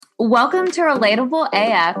Welcome to Relatable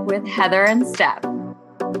AF with Heather and Steph.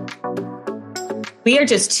 We are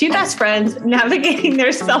just two best friends navigating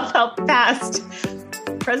their self-help past,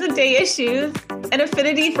 present-day issues, and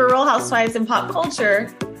affinity for Real Housewives and pop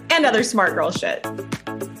culture, and other smart girl shit.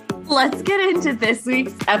 Let's get into this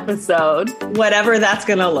week's episode. Whatever that's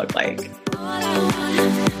going to look like.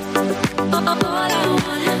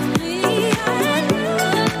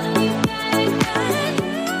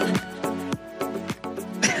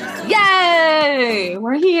 Yay!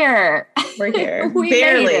 We're here. We're here. We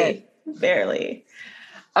made it. Barely.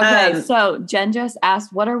 Okay, so Jen just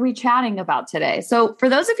asked, what are we chatting about today? So for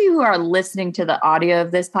those of you who are listening to the audio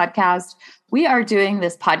of this podcast, we are doing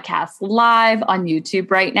this podcast live on YouTube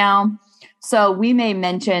right now. So we may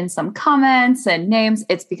mention some comments and names.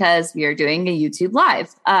 It's because we are doing a YouTube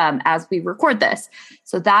live as we record this.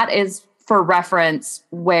 So that is for reference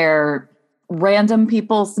where random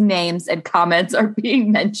people's names and comments are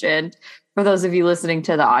being mentioned for those of you listening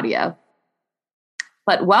to the audio.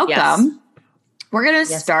 But welcome. Yes. We're going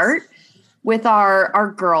to start with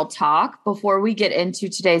our girl talk before we get into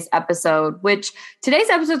today's episode, which today's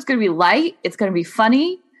episode is going to be light. It's going to be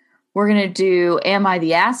funny. We're going to do Am I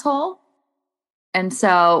the Asshole? And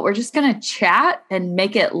so we're just going to chat and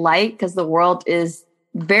make it light because the world is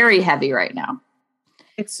very heavy right now.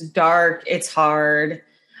 It's dark. It's hard.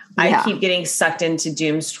 I keep getting sucked into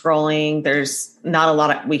doom scrolling. There's not a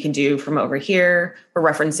lot we can do from over here. We're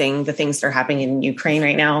referencing the things that are happening in Ukraine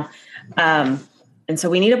right now. And so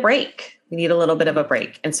we need a break. We need a little bit of a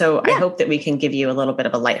break. And so I hope that we can give you a little bit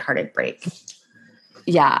of a lighthearted break.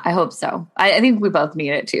 Yeah, I hope so. I think we both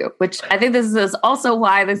need it too, which I think this is also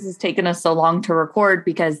why this has taken us so long to record,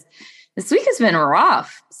 because this week has been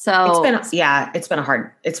rough. So it's been a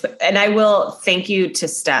hard, and I will thank you to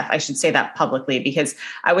Steph. I should say that publicly, because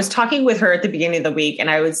I was talking with her at the beginning of the week and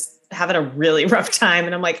I was having a really rough time.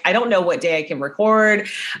 And I'm like, I don't know what day I can record.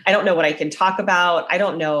 I don't know what I can talk about. I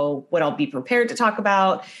don't know what I'll be prepared to talk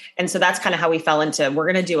about. And so that's kind of how we fell into,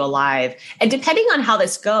 we're going to do a live. And depending on how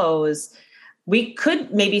this goes, we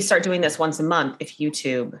could maybe start doing this once a month if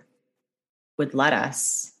YouTube would let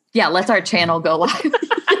us. Yeah, let's our channel go live.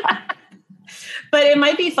 But it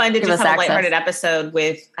might be fun to Give just us have access. a lighthearted episode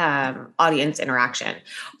with audience interaction.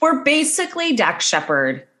 We're basically Dax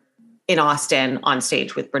Shepard in Austin on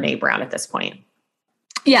stage with Brene Brown at this point.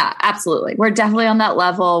 Yeah, absolutely. We're definitely on that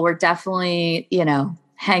level. We're definitely,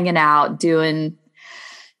 hanging out, doing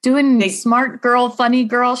smart girl, funny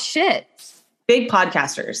girl shit. Big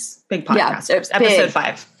podcasters. Yeah, Episode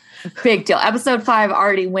 5. Big deal. Episode 5,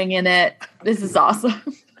 already winging it. This is awesome.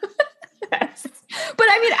 Yes. But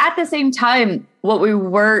I mean, at the same time, what we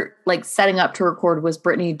were setting up to record was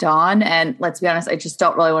Brittany Dawn. And let's be honest, I just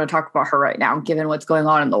don't really want to talk about her right now, given what's going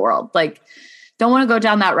on in the world. Don't want to go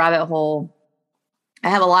down that rabbit hole. I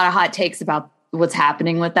have a lot of hot takes about what's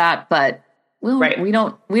happening with that, but we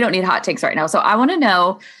don't need hot takes right now. So I want to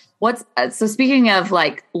know so speaking of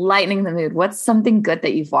lightening the mood, what's something good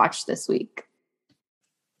that you've watched this week?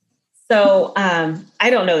 So I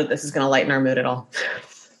don't know that this is going to lighten our mood at all.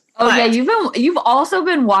 Oh yeah, you've also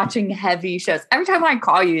been watching heavy shows. Every time I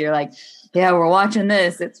call you, you're like, "Yeah, we're watching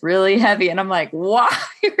this. It's really heavy," and I'm like, "Why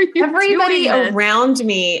are you?" Everybody doing this? around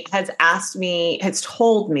me has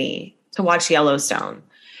told me to watch Yellowstone,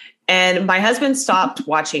 and my husband stopped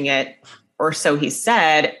watching it, or so he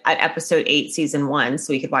said, at episode 8, season 1,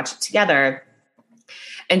 so we could watch it together.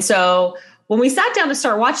 And so when we sat down to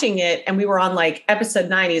start watching it, and we were on episode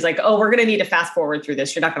 9, he's like, "Oh, we're going to need to fast forward through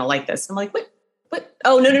this. You're not going to like this." I'm like, "What?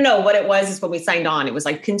 Oh, no. What it was is when we signed on, it was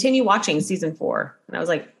continue watching season 4. And I was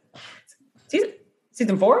like,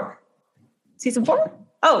 season 4? Season 4?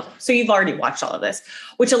 Oh, so you've already watched all of this,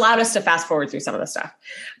 which allowed us to fast forward through some of the stuff.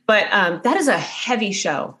 But that is a heavy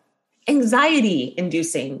show, anxiety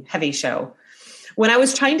inducing heavy show. When I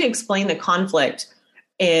was trying to explain the conflict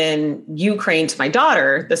in Ukraine to my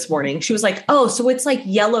daughter this morning, she was like, "Oh, so it's like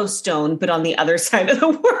Yellowstone, but on the other side of the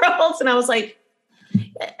world." And I was like,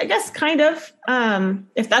 I guess kind of,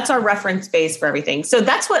 if that's our reference base for everything. So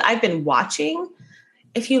that's what I've been watching.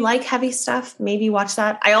 If you like heavy stuff, maybe watch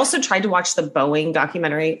that. I also tried to watch the Boeing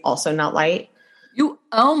documentary, also not light.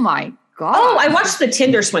 Oh my God. Oh, I watched The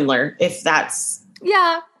Tinder Swindler, if that's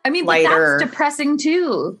yeah. I mean, but that's depressing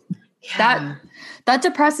too. Yeah. That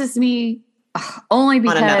depresses me only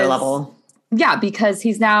because on another level. Yeah, because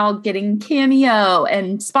he's now getting Cameo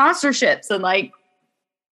and sponsorships and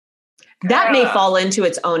that may fall into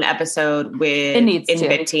its own episode with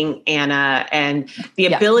Inventing Anna and the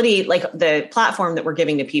ability, the platform that we're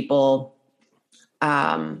giving to people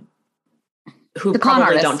who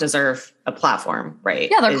probably don't deserve a platform,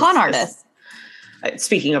 right? Yeah, they're con artists.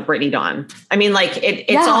 Speaking of Brittany Dawn, I mean, like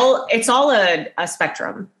it's all a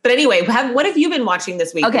spectrum. But anyway, what have you been watching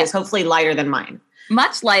this week? That is hopefully lighter than mine.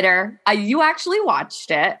 Much lighter. You actually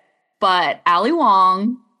watched it, but Ali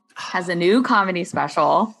Wong has a new comedy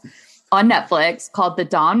special on Netflix called The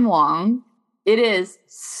Dawn Wong. It is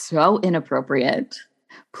so inappropriate.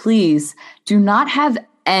 Please do not have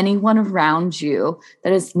anyone around you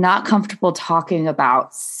that is not comfortable talking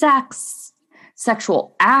about sex,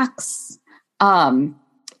 sexual acts,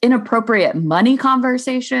 inappropriate money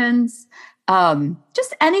conversations,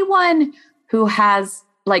 just anyone who has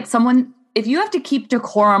like someone, if you have to keep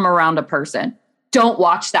decorum around a person, don't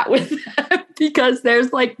watch that with them because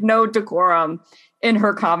there's like no decorum in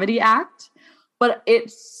her comedy act, but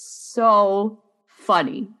it's so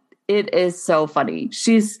funny. It is so funny.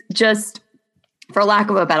 She's just, for lack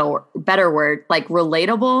of a better word, like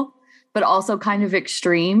relatable, but also kind of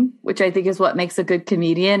extreme, which I think is what makes a good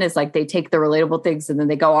comedian is like they take the relatable things and then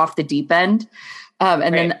they go off the deep end.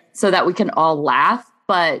 Then so that we can all laugh.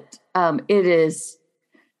 But it is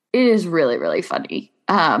really, really funny.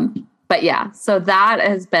 But yeah, so that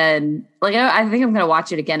has been like, I think I'm going to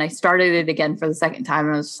watch it again. I started it again for the second time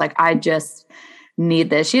and I was just like, I just need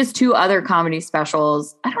this. She has 2 other comedy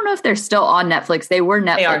specials. I don't know if they're still on Netflix. They were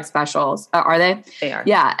Netflix specials. Are they? They are.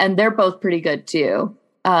 Yeah. And they're both pretty good too.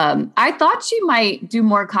 I thought she might do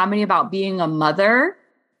more comedy about being a mother,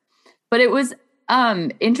 but it was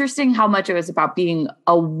interesting how much it was about being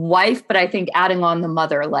a wife, but I think adding on the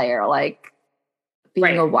mother layer, like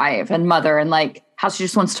being a wife and mother and like how she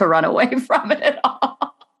just wants to run away from it all.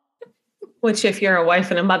 Which if you're a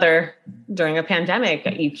wife and a mother during a pandemic,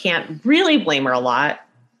 you can't really blame her a lot.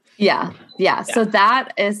 Yeah. So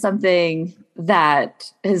that is something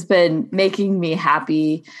that has been making me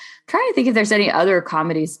happy. I'm trying to think if there's any other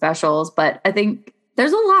comedy specials, but I think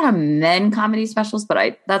there's a lot of men comedy specials,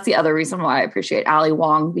 but that's the other reason why I appreciate Ali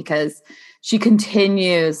Wong, because she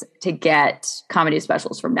continues to get comedy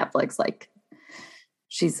specials from Netflix. Like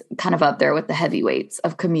she's kind of up there with the heavyweights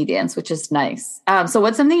of comedians, which is nice. So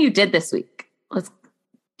what's something you did this week? Let's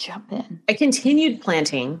jump in. I continued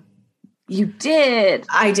planting. You did.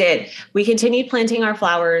 I did. We continued planting our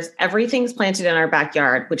flowers. Everything's planted in our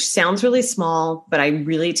backyard, which sounds really small, but I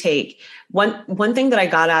really take one thing that I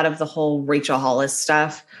got out of the whole Rachel Hollis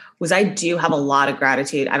stuff was I do have a lot of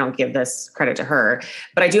gratitude. I don't give this credit to her,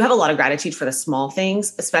 but I do have a lot of gratitude for the small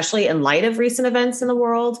things, especially in light of recent events in the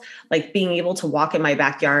world, like being able to walk in my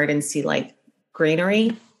backyard and see like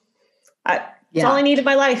greenery. That's all I need in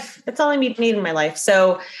my life. That's all I need in my life.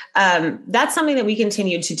 So that's something that we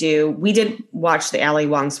continued to do. We did watch the Ali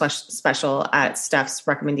Wong special at Steph's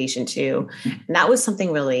recommendation too. And that was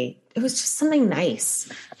something really, it was just something nice.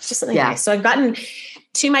 It's just something nice. So I've gotten,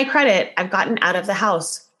 to my credit, I've gotten out of the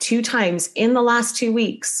house 2 times in the last 2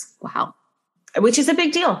 weeks. Wow. Which is a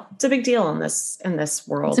big deal. It's a big deal in this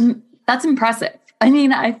world. That's impressive. I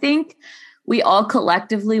mean, I think we all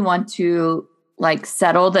collectively want to like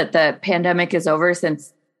settle that the pandemic is over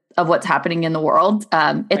since of what's happening in the world.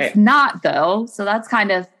 It's not though. So that's kind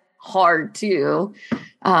of hard too.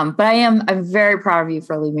 But I'm very proud of you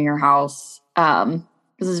for leaving your house.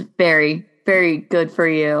 This is very, very good for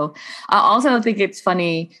you. I also think it's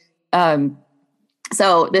funny.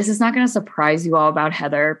 So this is not going to surprise you all about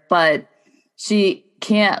Heather, but she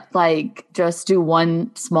can't like just do one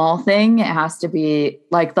small thing. It has to be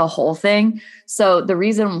like the whole thing. So the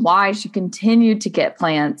reason why she continued to get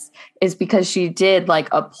plants is because she did like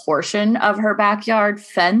a portion of her backyard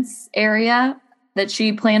fence area that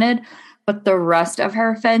she planted, but the rest of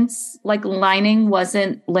her fence like lining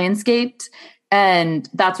wasn't landscaped. And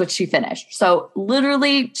that's what she finished. So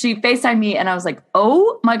literally she FaceTimed me and I was like,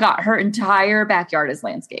 oh my God, her entire backyard is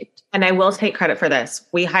landscaped. And I will take credit for this.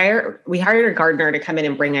 We hired a gardener to come in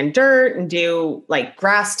and bring in dirt and do like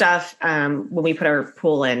grass stuff when we put our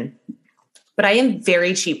pool in. But I am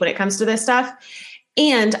very cheap when it comes to this stuff.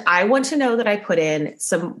 And I want to know that I put in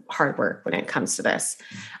some hard work when it comes to this.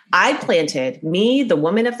 The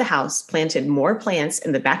woman of the house, planted more plants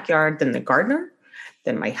in the backyard than the gardener,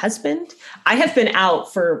 than my husband. I have been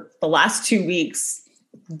out for the last 2 weeks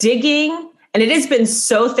digging, and it has been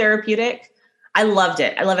so therapeutic. I loved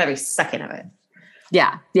it. I love every second of it.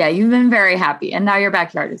 Yeah. You've been very happy. And now your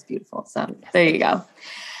backyard is beautiful. So there you go.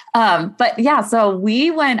 But yeah, so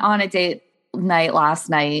we went on a date night last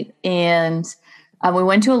night and we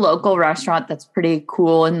went to a local restaurant that's pretty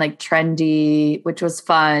cool and like trendy, which was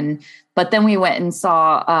fun. But then we went and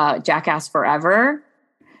saw Jackass Forever.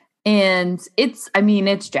 And it's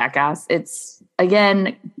Jackass. It's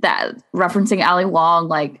again, that referencing Ali Wong,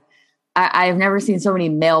 like I've never seen so many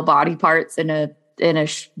male body parts in a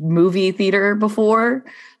movie theater before.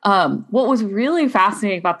 What was really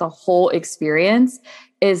fascinating about the whole experience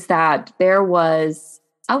is that there was,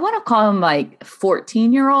 I want to call them like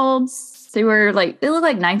 14-year-olds. They look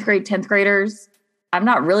like 9th grade, 10th graders. I'm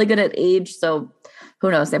not really good at age, so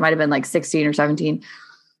who knows? They might have been like 16 or 17.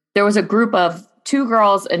 There was a group of 2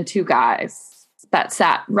 girls and 2 guys that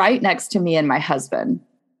sat right next to me and my husband.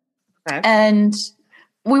 Okay. And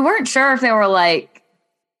we weren't sure if they were like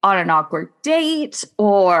on an awkward date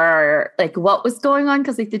or like what was going on.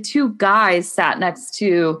 Cause like the 2 guys sat next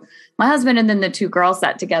to my husband and then the 2 girls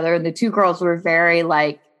sat together, and the 2 girls were very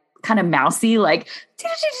like kind of mousy, like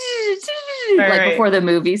before the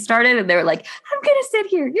movie started. And they were like, I'm going to sit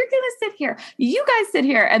here. You're going to sit here. You guys sit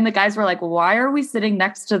here. And the guys were like, why are we sitting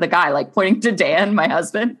next to the guy? Like pointing to Dan, my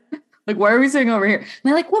husband. Like, why are we sitting over here? And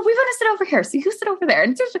they're like, well, we want to sit over here. So you sit over there.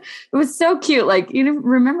 And it was so cute. Like,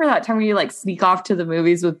 remember that time when you like sneak off to the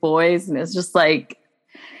movies with boys? And it's just like,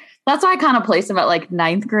 that's why I kind of placed them at like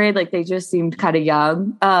 9th grade. Like they just seemed kind of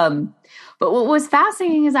young. But what was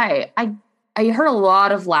fascinating is I heard a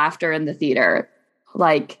lot of laughter in the theater.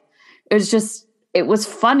 Like it was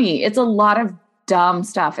funny. It's a lot of dumb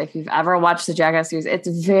stuff. If you've ever watched the Jackass series, it's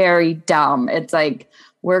very dumb. It's like,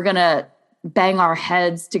 we're going to bang our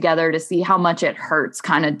heads together to see how much it hurts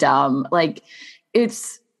kind of dumb. Like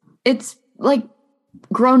it's like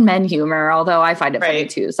grown men humor, although I find it funny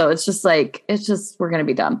too. So it's just we're going to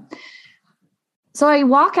be dumb. So I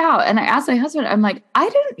walk out and I ask my husband, I'm like, I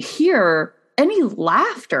didn't hear any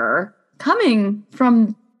laughter coming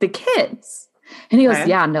from the kids. And he goes,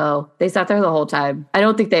 yeah, no, they sat there the whole time. I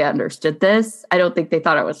don't think they understood this. I don't think they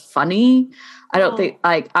thought it was funny. I don't think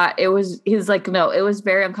he's like, no, it was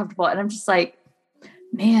very uncomfortable. And I'm just like,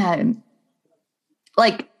 man,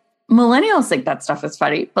 like millennials think that stuff is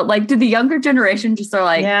funny, but like, do the younger generation just are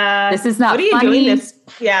like, this is not funny. What are you doing this?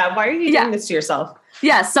 Yeah. Why are you doing this to yourself?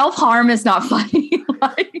 Yeah. Self-harm is not funny.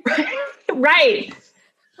 Like, right.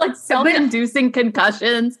 Like self-inducing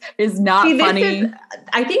concussions is not funny.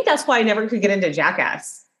 I think that's why I never could get into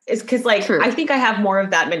Jackass. Is because like, I think I have more of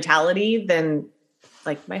that mentality than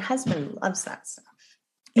like my husband loves that stuff.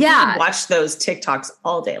 I watch those TikToks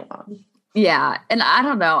all day long. Yeah. And I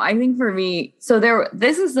don't know. I think for me,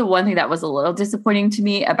 this is the one thing that was a little disappointing to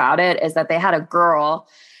me about it, is that they had a girl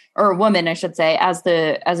or a woman, I should say, as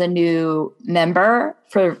a new member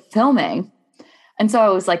for filming. And so I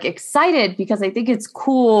was like excited because I think it's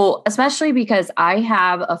cool, especially because I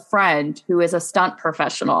have a friend who is a stunt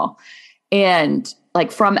professional and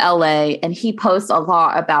like from LA, and he posts a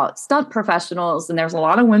lot about stunt professionals, and there's a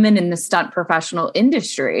lot of women in the stunt professional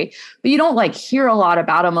industry, but you don't like hear a lot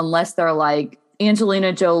about them unless they're like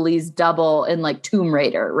Angelina Jolie's double in like Tomb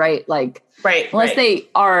Raider, right? Like, unless they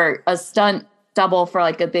are a stunt double for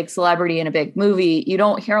like a big celebrity in a big movie, you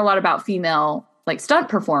don't hear a lot about female like stunt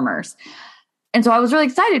performers. And so I was really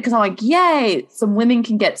excited because I'm like, yay, some women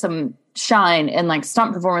can get some shine in like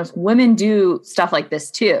stunt performance. Women do stuff like this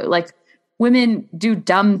too. Like women do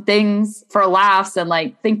dumb things for laughs and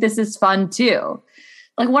like think this is fun too.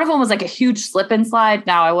 Like one of them was like a huge slip and slide.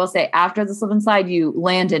 Now I will say after the slip and slide, you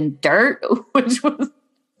land in dirt, which was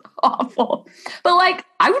awful. But like,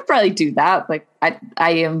 I would probably do that. Like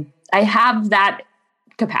I have that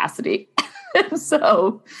capacity.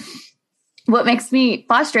 So what makes me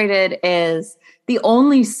frustrated is the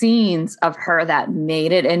only scenes of her that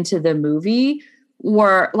made it into the movie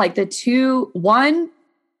were like one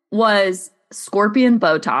was scorpion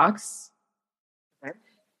Botox. Okay.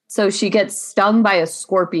 So she gets stung by a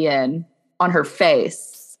scorpion on her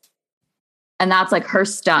face. And that's like her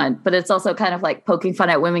stunt, but it's also kind of like poking fun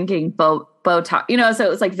at women getting Botox, so it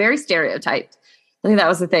was like very stereotyped. I think that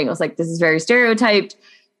was the thing. It was like, this is very stereotyped.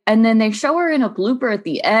 And then they show her in a blooper at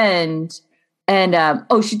the end. And,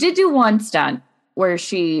 she did do one stunt where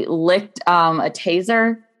she licked a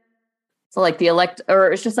taser. So like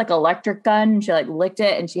it's just like electric gun. She like licked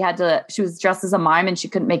it and she was dressed as a mime and she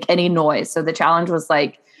couldn't make any noise. So the challenge was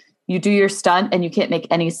like, you do your stunt and you can't make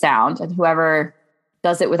any sound. And whoever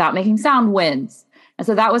does it without making sound wins. And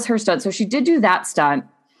so that was her stunt. So she did do that stunt.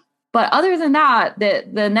 But other than that,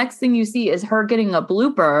 the next thing you see is her getting a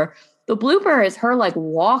blooper. The blooper is her like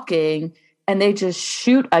walking and they just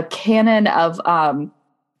shoot a cannon of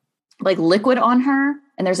like liquid on her.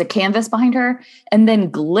 And there's a canvas behind her and then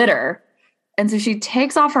glitter. And so she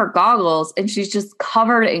takes off her goggles and she's just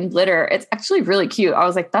covered in glitter. It's actually really cute. I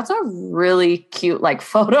was like, that's a really cute like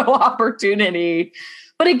photo opportunity.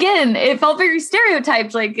 But again, it felt very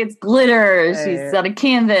stereotyped. Like it's glitter. She's on a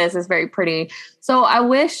canvas. It's very pretty. So I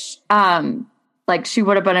wish like she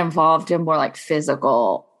would have been involved in more like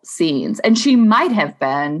physical scenes. And she might have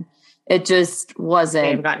been. It just wasn't.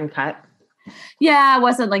 They've gotten cut. Yeah, it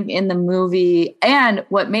wasn't like in the movie. And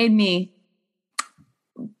what made me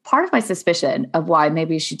part of my suspicion of why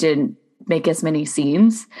maybe she didn't make as many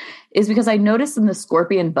scenes is because I noticed in the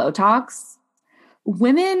Scorpion Botox,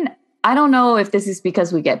 women, I don't know if this is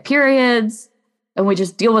because we get periods and we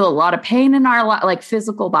just deal with a lot of pain in our like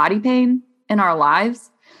physical body pain in our lives.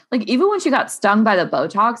 Like even when she got stung by the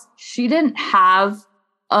Botox, she didn't have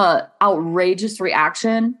a outrageous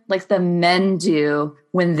reaction like the men do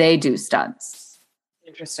when they do stunts.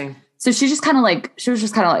 Interesting. So she was just kind of like,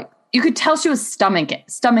 you could tell she was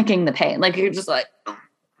stomaching the pain. Like you're just like,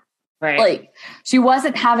 right. Like she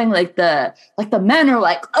wasn't having like the men are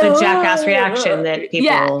like the jackass reaction that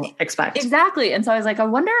people expect. Exactly. And so I was like, I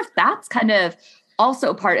wonder if that's kind of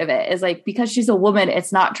also part of it is like, because she's a woman,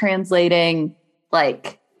 it's not translating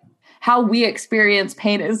like how we experience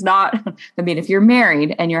pain is not, I mean, if you're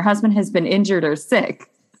married and your husband has been injured or sick,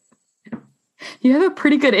 you have a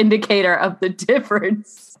pretty good indicator of the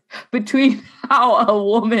difference between how a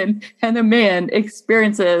woman and a man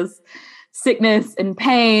experiences sickness and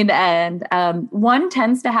pain. And one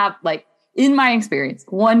tends to have, like, in my experience,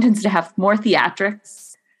 one tends to have more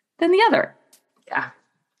theatrics than the other. Yeah.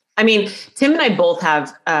 I mean, Tim and I both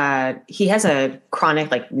have, he has a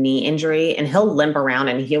chronic like knee injury and he'll limp around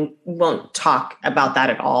and he won't talk about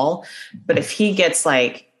that at all. But if he gets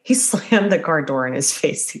like, he slammed the car door in his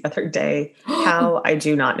face the other day. How? I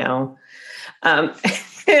do not know.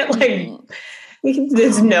 Like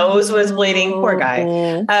his nose was bleeding. Poor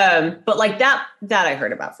guy. But like that I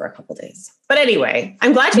heard about for a couple days. But anyway,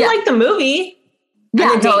 I'm glad you liked the movie.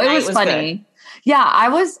 Yeah, no, it was funny. Good. Yeah, I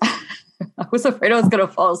was afraid I was going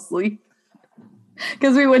to fall asleep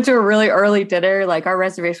because we went to a really early dinner. Like our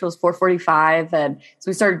reservation was 4:45, and so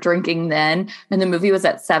we started drinking then. And the movie was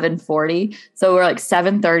at 7:40, so we're like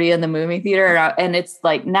 7:30 in the movie theater. And it's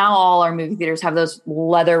like now all our movie theaters have those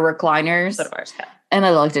leather recliners. And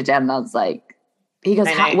I looked at Jen and I was like, he goes,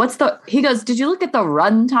 he goes, did you look at the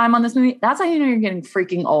run time on this movie? That's how you know you're getting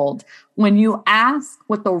freaking old. When you ask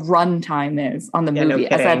what the run time is on the movie.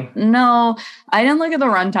 No, I said, no, I didn't look at the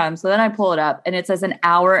run time. So then I pull it up and it says an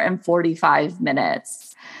hour and 45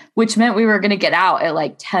 minutes, which meant we were going to get out at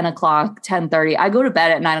like 10 o'clock, 10:30. I go to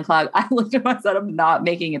bed at 9 o'clock. I looked at myself, I'm not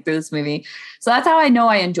making it through this movie. So that's how I know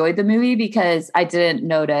I enjoyed the movie, because I didn't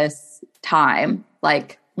notice time.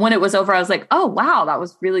 Like when it was over, I was like, oh, wow, that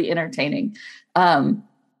was really entertaining.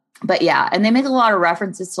 But yeah, and they make a lot of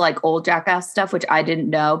references to like old Jackass stuff, which I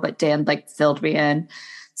didn't know, but Dan like filled me in.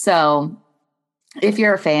 So if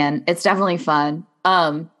you're a fan, it's definitely fun.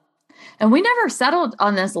 And we never settled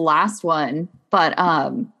on this last one, but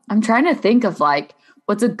I'm trying to think of like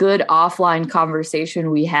what's a good offline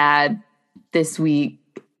conversation we had this week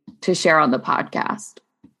to share on the podcast.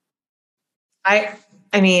 I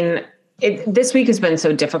mean, this week has been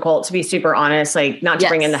so difficult, to be super honest, like not to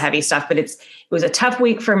bring in the heavy stuff, but it was a tough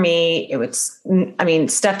week for me.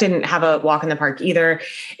 Steph didn't have a walk in the park either.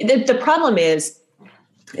 The problem is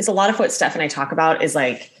a lot of what Steph and I talk about is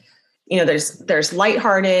like, you know, there's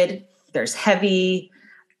lighthearted, there's heavy.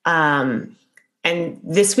 And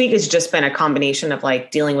this week has just been a combination of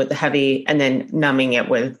like dealing with the heavy and then numbing it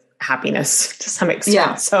with happiness to some extent.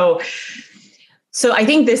 Yeah. So I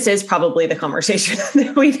think this is probably the conversation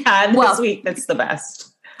that we've had this week that's the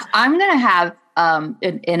best. I'm going to have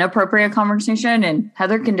an inappropriate conversation, and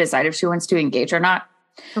Heather can decide if she wants to engage or not.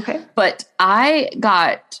 Okay. But I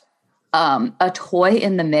got a toy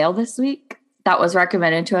in the mail this week that was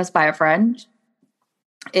recommended to us by a friend.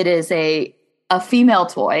 It is a female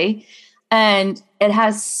toy, and it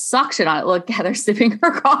has suction on it. Look, Heather's sipping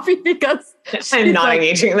her coffee because I'm not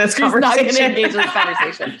engaging in this conversation. She's not going to engage in this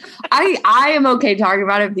conversation. I am okay talking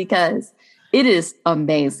about it because it is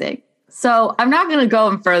amazing. So I'm not going to go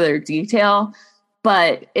in further detail,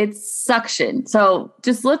 but it's suction. So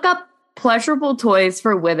just look up pleasurable toys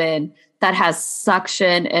for women that has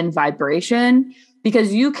suction and vibration,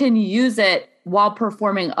 because you can use it while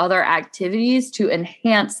performing other activities to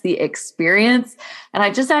enhance the experience. And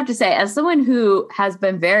I just have to say, as someone who has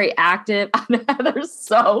been very active, Heather's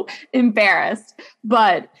so embarrassed,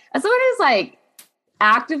 but as someone who's like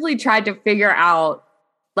actively tried to figure out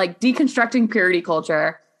like deconstructing purity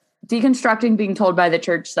culture, deconstructing being told by the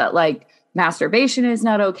church that like masturbation is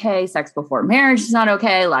not okay, sex before marriage is not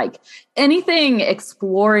okay, like anything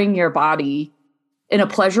exploring your body in a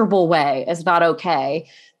pleasurable way is not okay.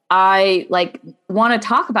 I like want to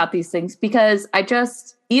talk about these things because I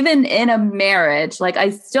just, even in a marriage, like I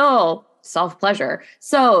still self-pleasure.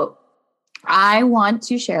 So I want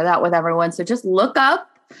to share that with everyone. So just look up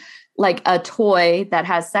like a toy that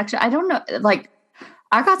has section. I don't know, like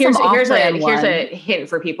I got here's a hint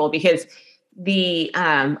for people, because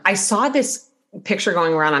I saw this picture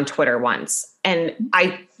going around on Twitter once, and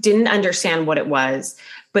I didn't understand what it was,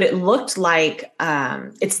 but it looked like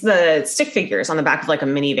it's the stick figures on the back of like a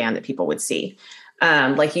minivan that people would see.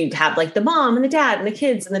 Like you'd have like the mom and the dad and the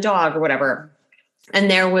kids and the dog or whatever. And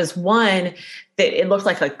there was one that it looked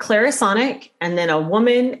like a Clarisonic and then a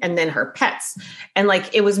woman and then her pets. And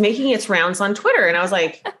like it was making its rounds on Twitter. And I was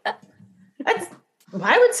like,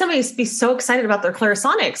 why would somebody be so excited about their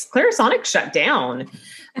Clarisonics? Clarisonics shut down.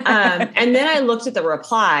 And then I looked at the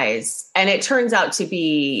replies, and it turns out to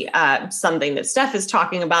be something that Steph is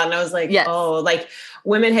talking about. And I was like, oh, like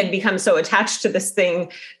women had become so attached to this thing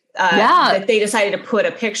that they decided to put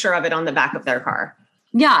a picture of it on the back of their car.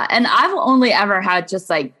 Yeah. And I've only ever had just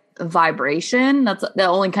like vibration. That's the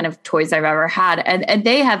only kind of toys I've ever had. And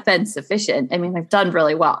they have been sufficient. I mean, they've done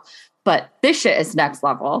really well. But this shit is next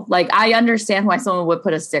level. Like, I understand why someone would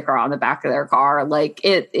put a sticker on the back of their car. Like,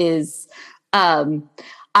 it is, there's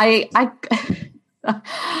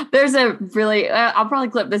a really, I'll probably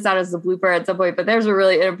clip this out as a blooper at some point, but there's a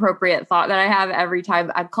really inappropriate thought that I have every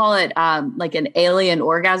time. I call it like an alien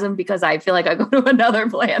orgasm, because I feel like I go to another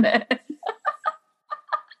planet.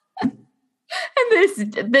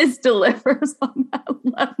 And this delivers on that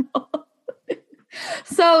level.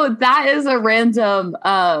 So that is a random,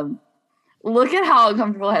 look at how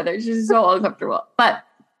uncomfortable Heather. She's so uncomfortable. But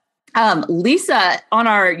Lisa on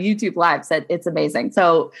our YouTube live said it's amazing.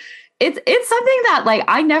 So it's something that like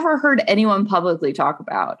I never heard anyone publicly talk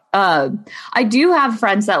about. I do have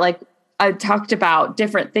friends that like I talked about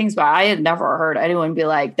different things, but I had never heard anyone be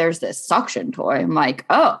like, "There's this suction toy." I'm like,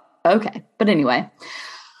 "Oh, okay." But anyway,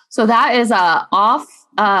 so that is a off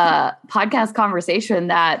podcast conversation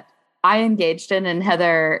that I engaged in, and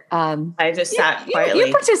Heather, I just sat quietly.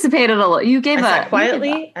 You participated a little. You gave sat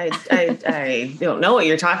quietly. I don't know what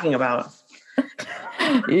you're talking about.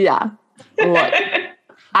 Yeah. Look,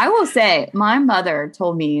 I will say my mother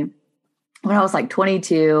told me when I was like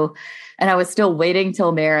 22 and I was still waiting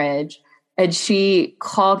till marriage, and she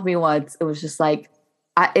called me once. It was just like,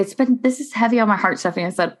 this is heavy on my heart, Stephanie. I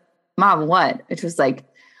said, "Mom, what?" It was like,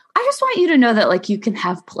 "I just want you to know that like you can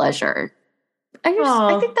have pleasure."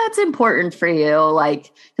 I think that's important for you.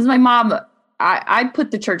 Like, because my mom, I put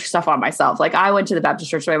the church stuff on myself. Like, I went to the Baptist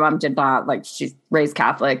church. My mom did not. Like, she's raised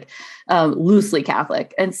Catholic, loosely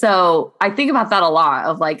Catholic. And so I think about that a lot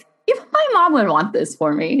of like, even my mom would want this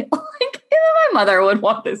for me. Like, even my mother would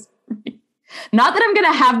want this for me. Not that I'm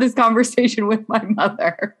going to have this conversation with my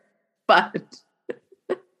mother, but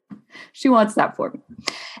she wants that for me.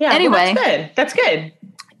 Yeah. Anyway. Well, that's good.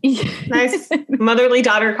 Nice motherly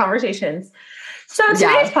daughter conversations. So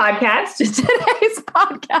today's podcast.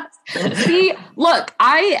 See, look,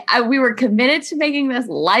 we were committed to making this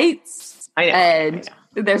light. I know. And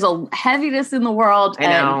there's a heaviness in the world. I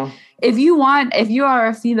know. If you are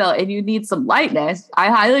a female and you need some lightness, I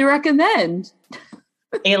highly recommend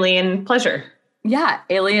Alien Pleasure. Yeah.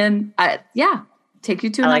 Alien. Take you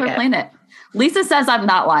to another planet. Lisa says I'm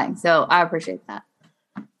not lying. So I appreciate that.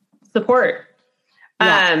 Support.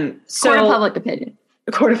 Yeah. Court of public opinion.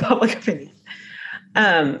 Court of public opinion.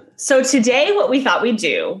 So today what we thought we'd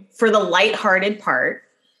do for the lighthearted part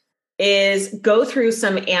is go through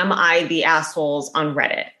some Am I the Assholes on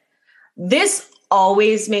Reddit. This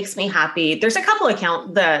always makes me happy. There's a couple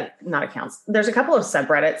there's a couple of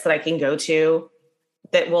subreddits that I can go to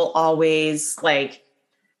that will always like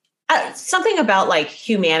something about like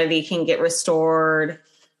humanity can get restored.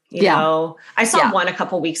 You know, I saw one a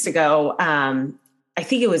couple weeks ago. I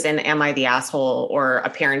think it was in Am I the Asshole or a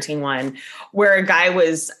parenting one where a guy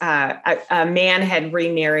was, a man had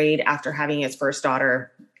remarried after having his first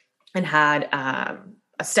daughter and had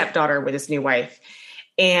a stepdaughter with his new wife.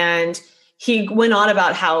 And he went on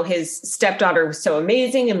about how his stepdaughter was so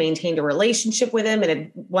amazing and maintained a relationship with him and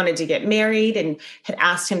had wanted to get married and had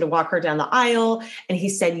asked him to walk her down the aisle. And he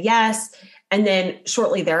said yes. And then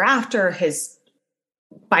shortly thereafter, his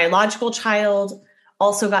biological child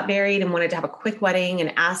also got married and wanted to have a quick wedding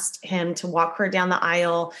and asked him to walk her down the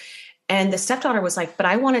aisle. And the stepdaughter was like, "But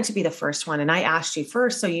I wanted to be the first one. And I asked you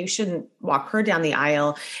first, so you shouldn't walk her down the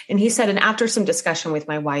aisle." And he said, "And after some discussion with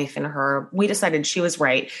my wife and her, we decided she was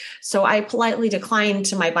right. So I politely declined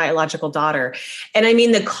to my biological daughter." And I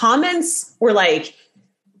mean, the comments were like,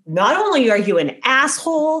 not only are you an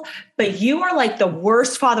asshole, but you are like the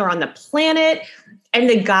worst father on the planet. And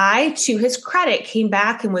the guy, to his credit, came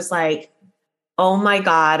back and was like, "Oh my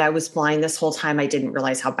God, I was blind this whole time. I didn't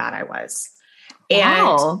realize how bad I was."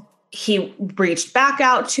 Wow. And he reached back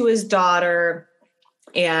out to his daughter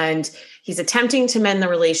and he's attempting to mend the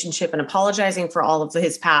relationship and apologizing for all of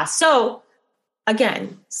his past. So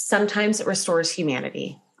again, sometimes it restores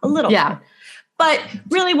humanity a little bit. But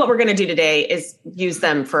really what we're going to do today is use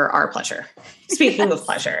them for our pleasure. Speaking of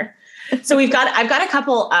pleasure. So I've got a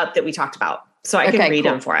couple up that we talked about, so I can read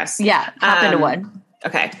them for us. Yeah. Hop into one.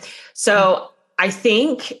 Okay. So I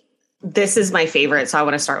think this is my favorite. So I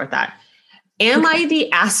want to start with that. Am I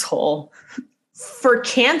the asshole for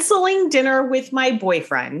canceling dinner with my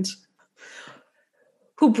boyfriend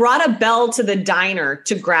who brought a bell to the diner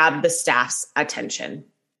to grab the staff's attention?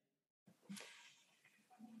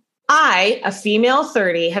 I, a female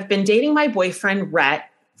 30, have been dating my boyfriend, Rhett,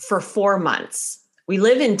 for 4 months. We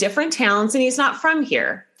live in different towns and he's not from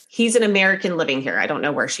here. He's an American living here. I don't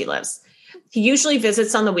know where she lives. He usually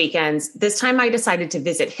visits on the weekends. This time I decided to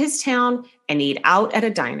visit his town and eat out at a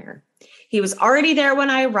diner. He was already there when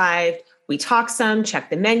I arrived. We talked some, checked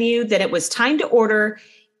the menu. Then it was time to order.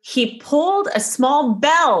 He pulled a small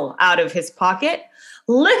bell out of his pocket,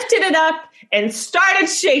 lifted it up, and started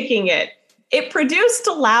shaking it. It produced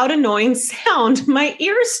a loud, annoying sound. My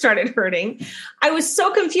ears started hurting. I was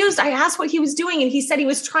so confused. I asked what he was doing, and he said he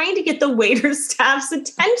was trying to get the waiter staff's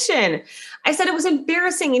attention. I said it was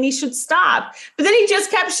embarrassing and he should stop. But then he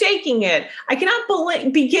just kept shaking it. I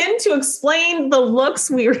cannot begin to explain the looks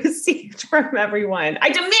we received from everyone. I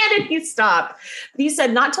demanded he stop. But he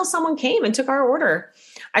said not till someone came and took our order.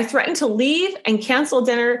 I threatened to leave and cancel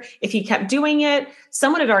dinner if he kept doing it.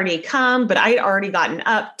 Someone had already come, but I had already gotten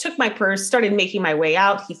up, took my purse, started making my way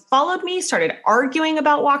out. He followed me, started arguing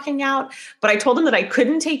about walking out, but I told him that I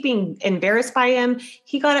couldn't take being embarrassed by him.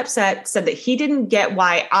 He got upset, said that he didn't get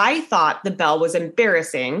why I thought the bell was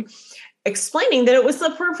embarrassing, explaining that it was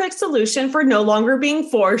the perfect solution for no longer being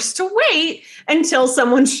forced to wait until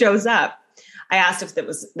someone shows up. I asked if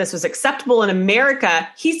this was acceptable in America.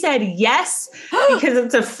 He said yes, because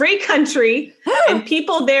it's a free country and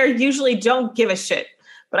people there usually don't give a shit.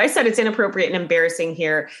 But I said it's inappropriate and embarrassing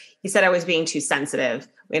here. He said I was being too sensitive.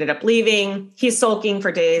 We ended up leaving. He's sulking for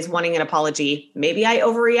days, wanting an apology. Maybe I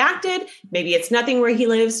overreacted. Maybe it's nothing where he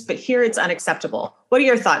lives, but here it's unacceptable. What are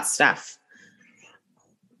your thoughts, Steph?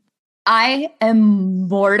 I am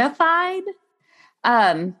mortified.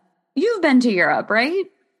 You've been to Europe, right?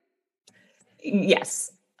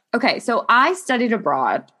 Yes. Okay. So I studied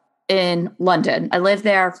abroad in London. I lived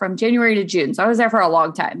there from January to June. So I was there for a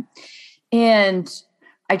long time. And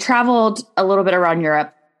I traveled a little bit around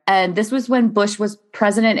Europe. And this was when Bush was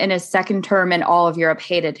president in his second term and all of Europe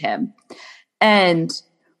hated him. And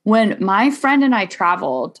when my friend and I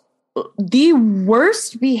traveled, the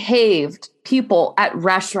worst behaved people at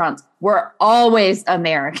restaurants were always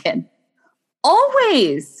American.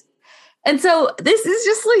 Always. And so this is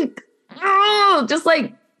just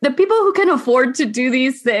like the people who can afford to do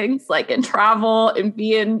these things, like and travel and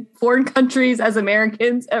be in foreign countries as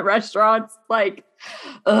Americans at restaurants, like,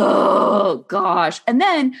 oh gosh. And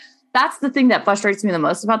then that's the thing that frustrates me the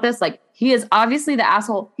most about this. Like, he is obviously the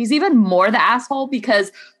asshole. He's even more the asshole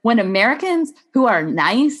because when Americans who are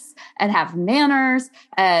nice and have manners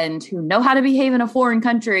and who know how to behave in a foreign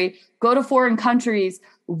country go to foreign countries,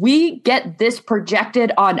 we get this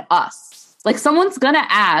projected on us. Like, someone's going to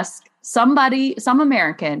ask some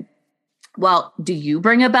American, well, do you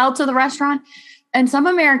bring a bell to the restaurant? And some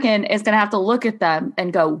American is going to have to look at them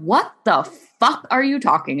and go, what the fuck are you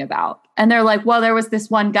talking about? And they're like, well, there was this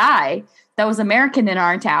one guy that was American in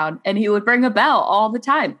our town and he would bring a bell all the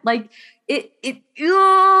time. Like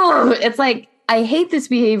it's like, I hate this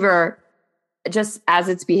behavior just as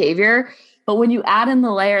its behavior. But when you add in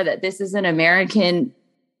the layer that this is an American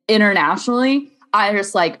internationally, I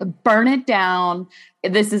just like burn it down.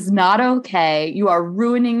 This is not okay. You are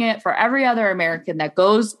ruining it for every other American that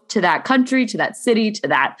goes to that country, to that city, to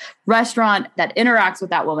that restaurant, that interacts with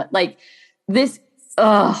that woman. Like this.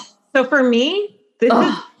 So for me,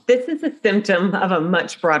 this is a symptom of a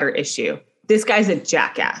much broader issue. This guy's a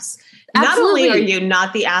jackass. Absolutely. Not only are you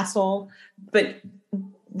not the asshole, but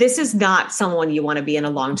this is not someone you want to be in a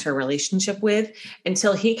long-term relationship with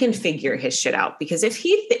until he can figure his shit out. Because if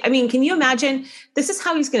can you imagine, this is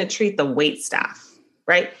how he's going to treat the wait staff,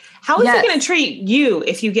 right? How is he going to treat you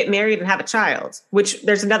if you get married and have a child, which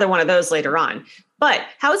there's another one of those later on. But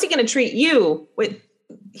how is he going to treat you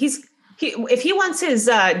if he wants his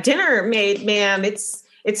dinner made, ma'am, it's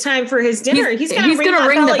time for his dinner. He's going to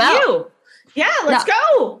ring the bell at you. Yeah, let's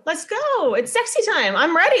go. Let's go. It's sexy time.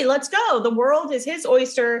 I'm ready. Let's go. The world is his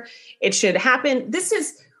oyster. It should happen. This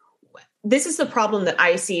is the problem that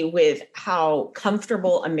I see with how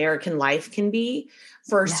comfortable American life can be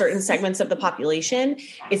for certain segments of the population,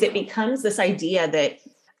 is it becomes this idea that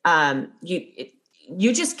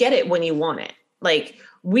you just get it when you want it. Like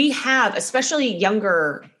we have, especially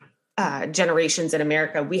younger generations in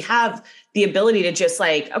America, we have the ability to just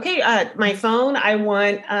like, okay, my phone, I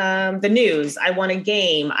want the news, I want a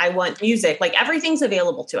game, I want music, like everything's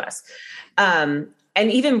available to us. And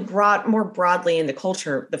even more broadly in the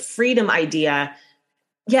culture, the freedom idea.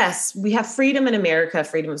 Yes, we have freedom in America,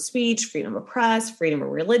 freedom of speech, freedom of press, freedom of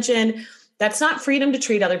religion. That's not freedom to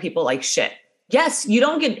treat other people like shit. Yes, you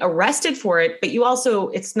don't get arrested for it, but you also,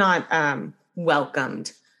 it's not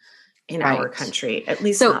welcomed in our country, at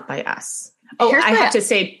least not by us. Oh, I have to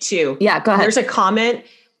say too. Yeah, go ahead. There's a comment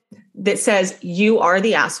that says, you are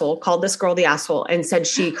the asshole, called this girl the asshole, and said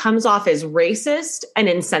she comes off as racist and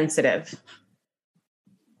insensitive.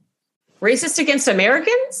 Racist against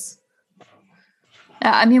Americans?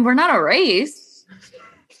 I mean, we're not a race.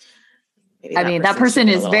 That person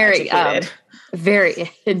is very,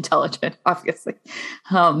 very intelligent, obviously.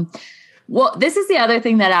 Well, this is the other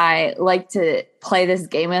thing that I like to play this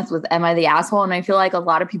game with Am I the Asshole? And I feel like a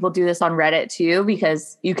lot of people do this on Reddit too,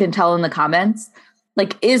 because you can tell in the comments,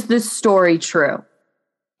 like, is this story true?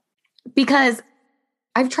 Because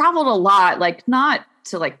I've traveled a lot, like not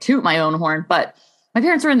to like toot my own horn, but my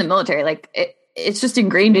parents were in the military. Like it's just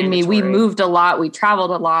ingrained in me. We moved a lot. We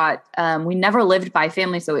traveled a lot. We never lived by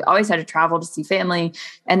family. So we always had to travel to see family.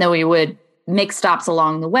 And then we would make stops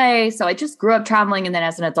along the way. So I just grew up traveling. And then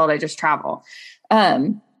as an adult, I just travel.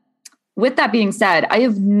 With that being said, I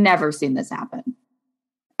have never seen this happen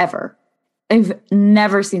ever. I've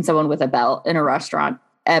never seen someone with a belt in a restaurant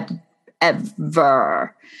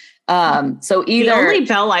ever. So either the only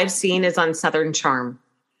bell I've seen is on Southern Charm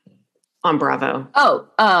on Bravo. Oh,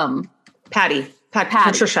 Patty.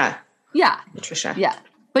 Patricia. Yeah. Patricia. Yeah.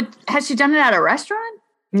 But has she done it at a restaurant?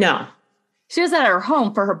 No. She was at her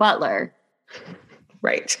home for her butler.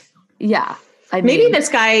 Right. Yeah. Maybe this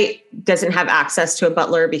guy doesn't have access to a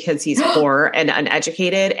butler because he's poor and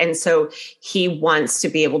uneducated. And so he wants to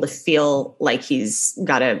be able to feel like he's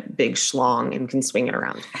got a big schlong and can swing it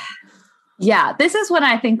around. Yeah. This is when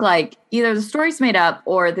I think like either the story's made up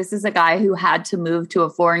or this is a guy who had to move to a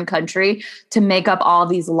foreign country to make up all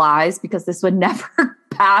these lies because this would never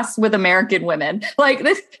pass with American women. Like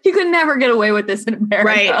this, he could never get away with this in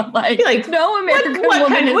America. Right. Like no American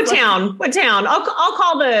woman. What town? I'll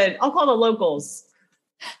call the locals.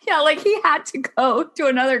 Yeah, like he had to go to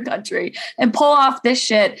another country and pull off this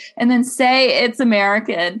shit and then say it's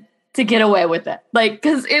American to get away with it. Like,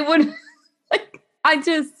 because it would, like,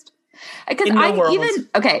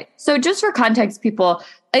 okay, so just for context, people,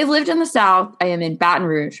 I lived in the South. I am in Baton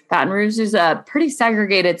Rouge. Baton Rouge is a pretty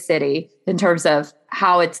segregated city in terms of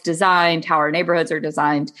how it's designed, how our neighborhoods are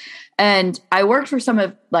designed. And I worked for some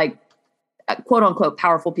of like quote unquote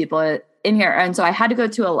powerful people in here. And so I had to go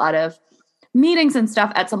to a lot of meetings and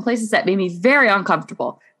stuff at some places that made me very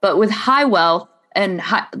uncomfortable, but with high wealth and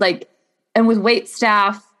and with wait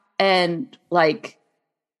staff and like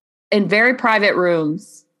in very private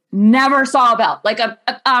rooms, never saw a bell. Like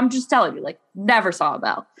I'm just telling you, like never saw a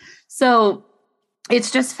bell. So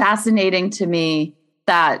it's just fascinating to me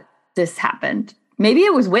that this happened. Maybe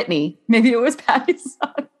it was Whitney. Maybe it was Patty's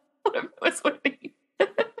son. What if it was Whitney?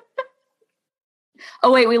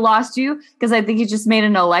 Oh, wait, we lost you? Because I think you just made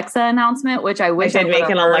an Alexa announcement, which I wish I did make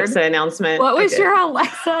an heard. Alexa announcement. What was your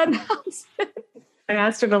Alexa announcement? I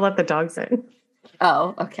asked her to let the dogs in.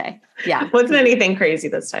 Oh, okay. Yeah. Wasn't anything crazy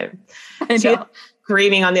this time. I know.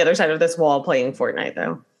 Screaming on the other side of this wall playing Fortnite,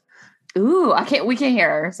 though. Ooh, we can't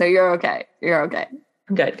hear her, so you're okay. You're okay.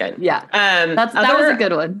 Good. Yeah. That was a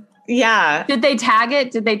good one. Yeah. Did they tag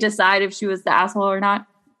it? Did they decide if she was the asshole or not?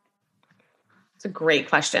 It's a great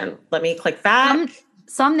question. Let me click back.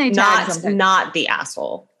 Some they tag not the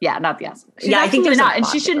asshole. Yeah, not the asshole. I think there's not, and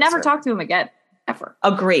she should never talk to him again, ever.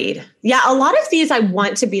 Agreed. Yeah, a lot of these I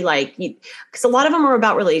want to be like, because a lot of them are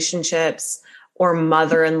about relationships or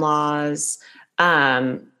mother-in-laws.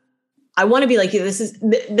 I want to be like, this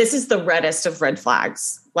is the reddest of red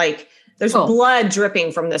flags. Like, there's blood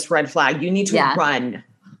dripping from this red flag. You need to run.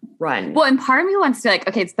 Well, and part of me wants to like,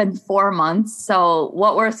 okay, it's been 4 months. So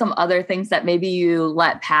what were some other things that maybe you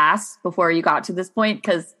let pass before you got to this point?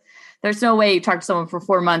 Because there's no way you talk to someone for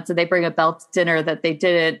 4 months and they bring a bell to dinner that they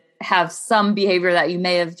didn't have some behavior that you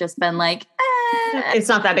may have just been like, it's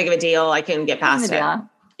not that big of a deal. I can get past it.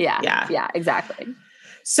 Yeah, exactly.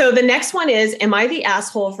 So the next one is, am I the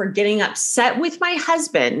asshole for getting upset with my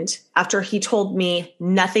husband after he told me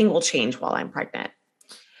nothing will change while I'm pregnant?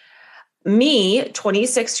 Me,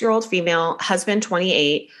 26-year-old female, husband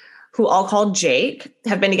 28, who I'll call Jake,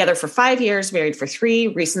 have been together for 5 years, married for 3,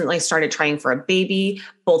 recently started trying for a baby.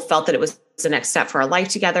 Both felt that it was the next step for our life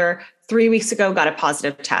together. 3 weeks ago, got a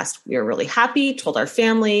positive test. We were really happy, told our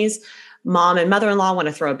families. Mom and mother-in-law want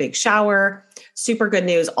to throw a big shower. super good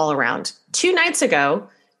news all around. 2 nights ago,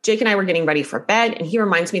 Jake and I were getting ready for bed, and he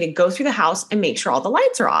reminds me to go through the house and make sure all the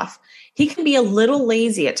lights are off. He can be a little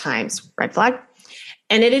lazy at times, red flag.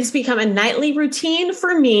 And it has become a nightly routine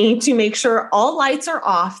for me to make sure all lights are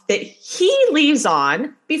off that he leaves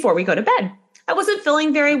on before we go to bed. I wasn't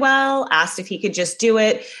feeling very well, asked if he could just do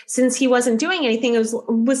it. Since he wasn't doing anything,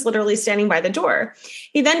 was literally standing by the door.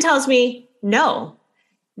 He then tells me, no,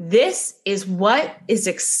 this is what is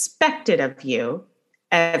expected of you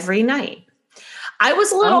every night. I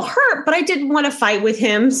was a little hurt, but I didn't want to fight with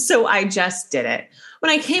him, so I just did it.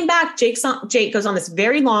 When I came back, Jake goes on this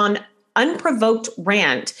very long, unprovoked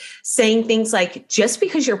rant saying things like, just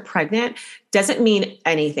because you're pregnant doesn't mean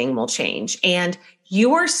anything will change. And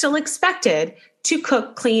you are still expected to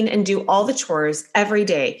cook, clean, and do all the chores every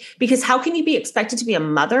day. Because how can you be expected to be a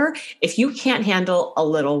mother if you can't handle a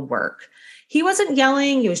little work? He wasn't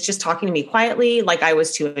yelling. He was just talking to me quietly like I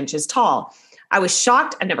was 2 inches tall. I was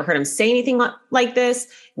shocked. I've never heard him say anything like this.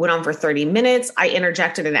 It went on for 30 minutes. I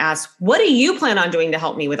interjected and asked, what do you plan on doing to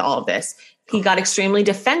help me with all of this? He got extremely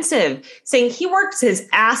defensive, saying he works his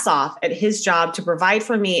ass off at his job to provide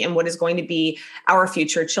for me and what is going to be our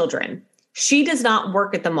future children. She does not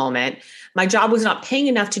work at the moment. My job was not paying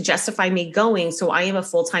enough to justify me going, so I am a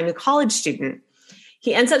full-time college student.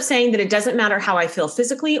 He ends up saying that it doesn't matter how I feel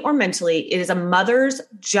physically or mentally. It is a mother's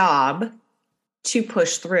job to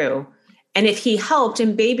push through. And if he helped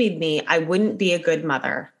and babied me, I wouldn't be a good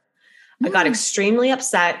mother. I got extremely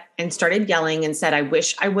upset and started yelling and said, I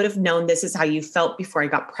wish I would have known this is how you felt before I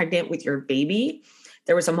got pregnant with your baby.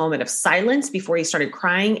 There was a moment of silence before he started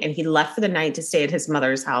crying, and he left for the night to stay at his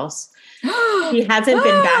mother's house. He hasn't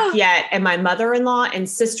been back yet. And my mother-in-law and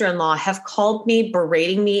sister-in-law have called me,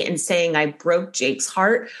 berating me and saying I broke Jake's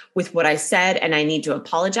heart with what I said, and I need to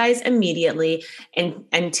apologize immediately. And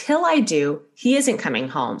until I do, he isn't coming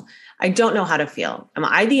home. I don't know how to feel. Am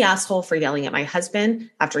I the asshole for yelling at my husband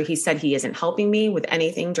after he said he isn't helping me with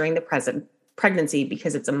anything during the pregnancy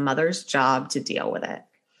because it's a mother's job to deal with it?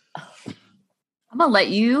 I'm going to let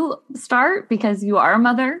you start because you are a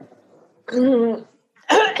mother. Get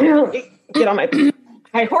on my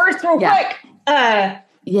horse real quick.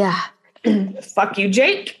 Fuck you,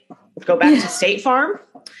 Jake. Go back to State Farm.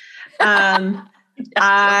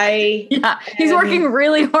 He's working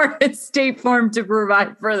really hard at State Farm to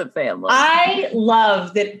provide for the family. I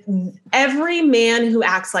love that every man who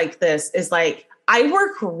acts like this is like, I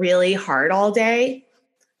work really hard all day,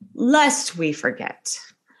 lest we forget.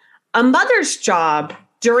 A mother's job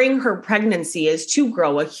during her pregnancy is to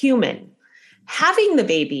grow a human. Having the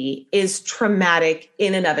baby is traumatic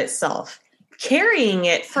in and of itself. Carrying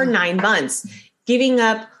it for 9 months, giving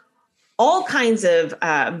up all kinds of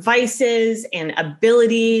vices and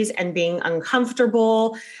abilities and being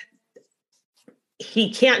uncomfortable.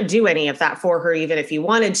 He can't do any of that for her, even if he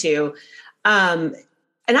wanted to.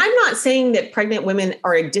 And I'm not saying that pregnant women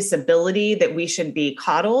are a disability that we should be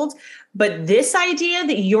coddled, but this idea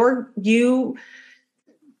that you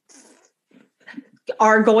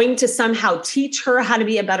are going to somehow teach her how to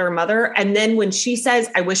be a better mother. And then when she says,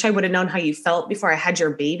 I wish I would have known how you felt before I had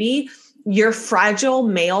your baby, your fragile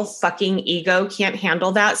male fucking ego can't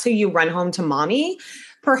handle that. So you run home to mommy.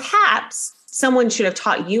 Perhaps someone should have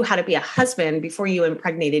taught you how to be a husband before you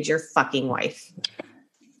impregnated your fucking wife.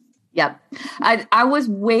 Yep. I was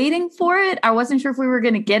waiting for it. I wasn't sure if we were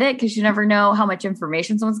going to get it because you never know how much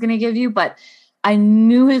information someone's going to give you, but I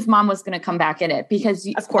knew his mom was going to come back in it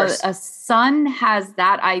because of course a son has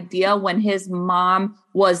that idea when his mom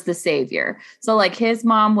was the savior. So like his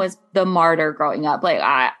mom was the martyr growing up. Like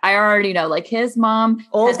I already know, like his mom,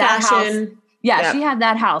 old fashioned. Yeah, she had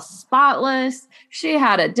that house spotless. She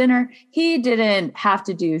had a dinner. He didn't have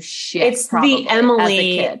to do shit. It's the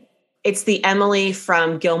Emily. It's the Emily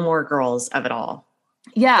from Gilmore Girls of it all.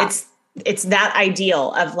 Yeah, it's that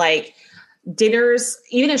ideal of like dinners,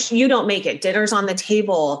 even if you don't make it, dinners on the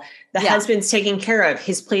table, the husband's taken care of,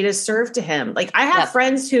 his plate is served to him. Like I have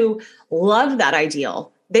friends who love that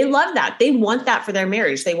ideal. They love that. They want that for their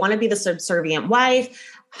marriage. They want to be the subservient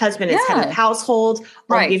wife. Husband is head of household.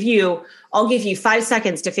 I'll give you 5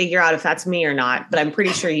 seconds to figure out if that's me or not, but I'm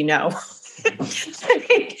pretty sure you know.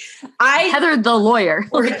 Heather, the lawyer.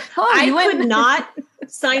 I could not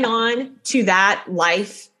sign on to that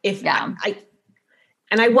life if I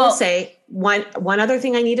will say one other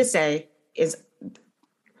thing I need to say is,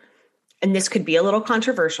 and this could be a little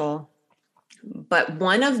controversial, but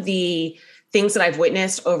one of the things that I've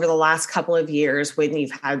witnessed over the last couple of years when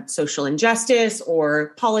you've had social injustice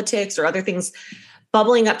or politics or other things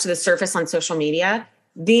bubbling up to the surface on social media,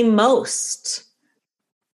 the most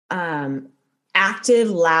active,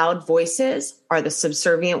 loud voices are the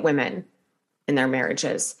subservient women. in their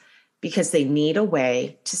marriages because they need a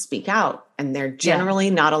way to speak out, and they're generally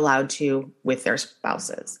not allowed to with their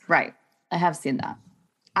spouses. Right. I have seen that.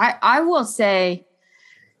 I will say,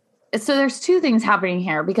 so there's two things happening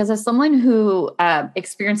here, because as someone who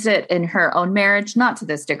experienced it in her own marriage, not to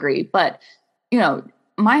this degree, but, you know,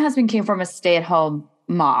 my husband came from a stay-at-home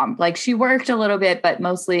mom. Like, she worked a little bit, but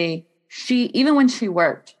mostly even when she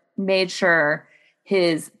worked, made sure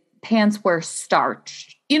his pants were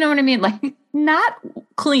starched. You know what I mean? Like, not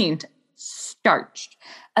cleaned, starched.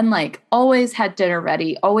 And like always had dinner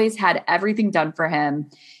ready, always had everything done for him.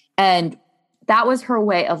 And that was her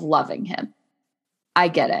way of loving him. I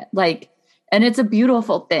get it. Like, and it's a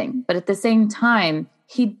beautiful thing. But at the same time,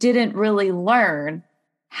 he didn't really learn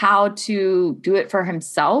how to do it for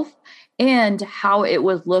himself and how it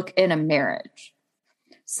would look in a marriage.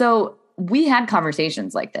 So we had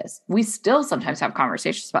conversations like this. We still sometimes have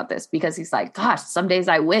conversations about this, because he's like, gosh, some days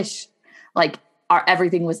I wish like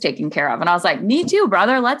everything was taken care of. And I was like, me too,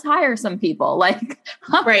 brother. Let's hire some people. Like,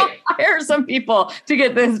 hire some people to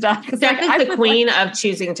get this done. Steph is the queen of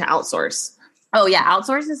choosing to outsource. Oh yeah.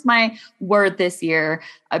 Outsource is my word this year.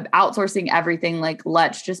 Outsourcing everything. Like,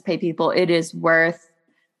 let's just pay people. It is worth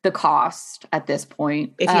the cost at this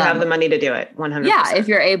point. If you have the money to do it, 100%. Yeah, if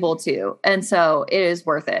you're able to. And so it is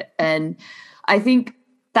worth it. And I think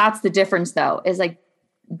that's the difference though, is like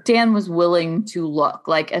Dan was willing to look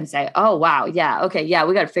like and say, oh, wow. Yeah. Okay. Yeah.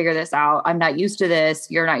 We got to figure this out. I'm not used to this.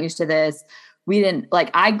 You're not used to this. We didn't like,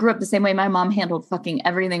 I grew up the same way. My mom handled fucking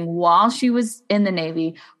everything while she was in the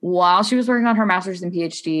Navy, while she was working on her master's and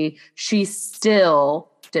PhD. She still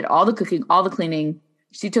did all the cooking, all the cleaning.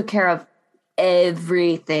 She took care of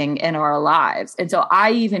everything in our lives. And so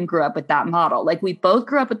I even grew up with that model. Like, we both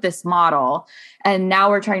grew up with this model, and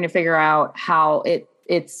now we're trying to figure out how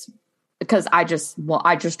it's because I just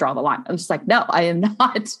draw the line. I'm just like, no, I am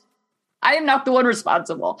not the one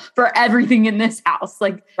responsible for everything in this house.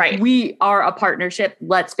 Like, we are a partnership.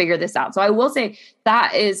 Let's figure this out. So I will say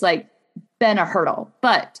that is like been a hurdle,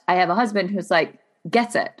 but I have a husband who's like,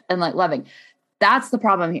 gets it and like loving. That's the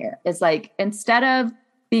problem here. Is like, instead of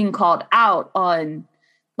being called out on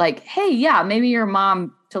like, hey, yeah, maybe your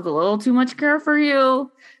mom took a little too much care for you,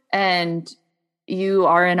 and you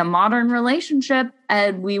are in a modern relationship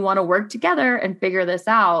and we want to work together and figure this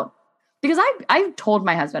out. Because I told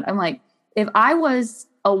my husband, I'm like, if I was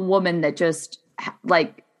a woman that just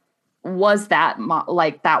like was that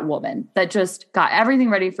like that woman that just got everything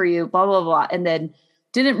ready for you, blah, blah, blah, and then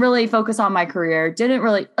didn't really focus on my career, I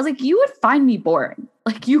was like, you would find me boring.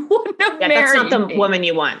 Like, you wouldn't have married me. That's not the woman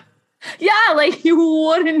you want. Yeah, like, you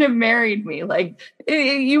wouldn't have married me. Like,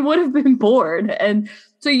 you would have been bored. And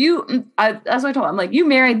so that's what I told him. I'm like, you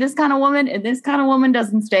married this kind of woman, and this kind of woman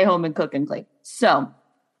doesn't stay home and cook and clean. So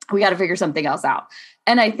we got to figure something else out.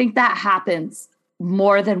 And I think that happens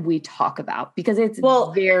more than we talk about, because it's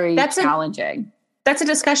very challenging. That's a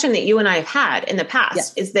discussion that you and I have had in the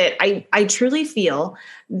past, is that I truly feel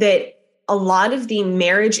that a lot of the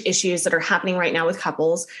marriage issues that are happening right now with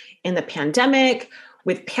couples in the pandemic,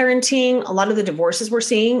 with parenting, a lot of the divorces we're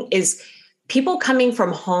seeing is people coming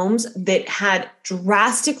from homes that had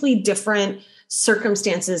drastically different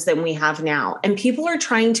circumstances than we have now. And people are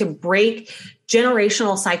trying to break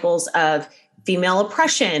generational cycles of female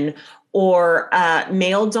oppression or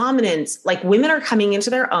male dominance. Like, women are coming into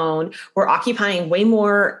their own. We're occupying way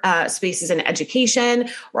more spaces in education.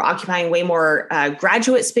 We're occupying way more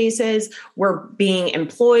graduate spaces. We're being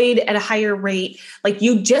employed at a higher rate. Like,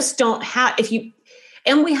 you just don't have,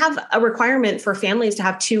 and we have a requirement for families to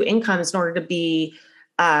have 2 incomes in order to be,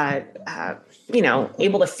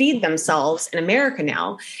 able to feed themselves in America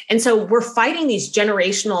now. And so we're fighting these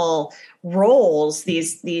generational roles,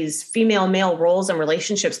 these female male roles and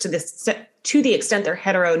relationships to the extent they're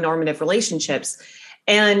heteronormative relationships.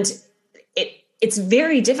 And it's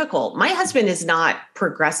very difficult. My husband is not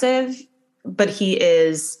progressive, but he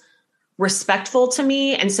is respectful to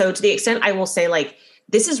me. And so to the extent I will say, like,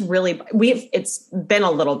 this is really, it's been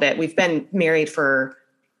a little bit, we've been married for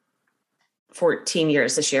 14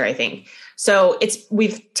 years this year, I think. So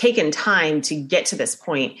we've taken time to get to this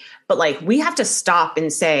point, but like, we have to stop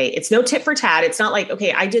and say, it's no tit for tat. It's not like,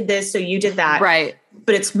 okay, I did this, so you did that. Right.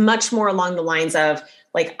 But it's much more along the lines of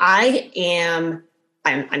like, I'm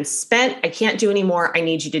spent. I can't do anymore. I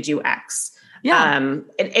need you to do X. Yeah.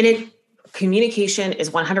 Communication is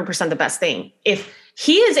 100% the best thing. If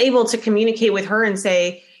he is able to communicate with her and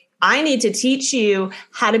say, I need to teach you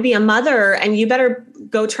how to be a mother, and you better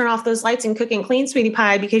go turn off those lights and cook and clean, sweetie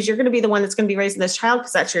pie, because you're going to be the one that's going to be raising this child,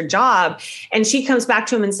 because that's your job. And she comes back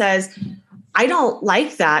to him and says, I don't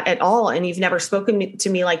like that at all. And you've never spoken to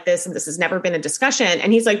me like this. And this has never been a discussion.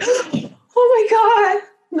 And he's like, oh oh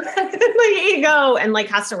my God, my ego, and like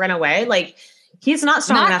has to run away. Like he's not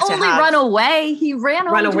strong enough to run away. He ran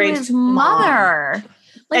away to his mother.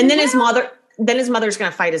 Like, and then his mother's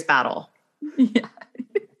going to fight his battle. Yeah.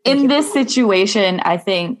 In this situation, I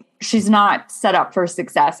think she's not set up for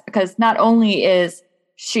success because not only is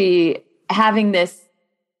she having this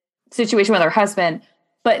situation with her husband,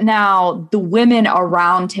 but now the women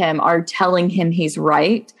around him are telling him he's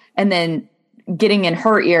right and then getting in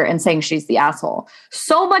her ear and saying she's the asshole.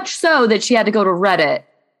 So much so that she had to go to Reddit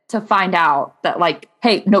to find out that like,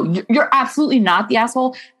 hey, no, you're absolutely not the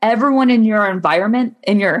asshole. Everyone in your environment,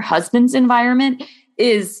 in your husband's environment,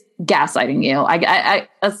 is gaslighting you. I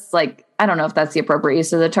that's like, I don't know if that's the appropriate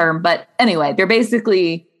use of the term, but anyway, they're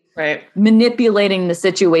basically manipulating the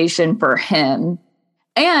situation for him.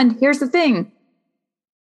 And here's the thing.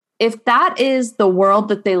 If that is the world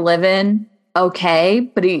that they live in, okay,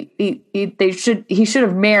 but he should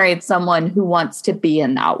have married someone who wants to be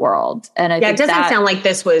in that world. And I think it doesn't sound like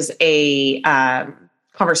this was a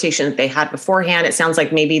conversation that they had beforehand. It sounds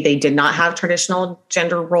like maybe they did not have traditional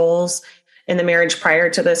gender roles in the marriage prior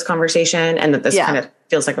to this conversation, and that this kind of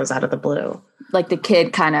feels like it was out of the blue. Like the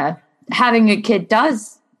kid having a kid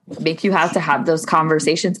does make you have to have those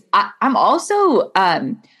conversations. I'm also,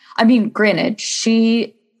 granted,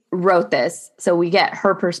 she wrote this, so we get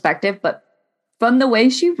her perspective, but from the way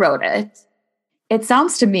she wrote it, it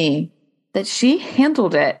sounds to me that she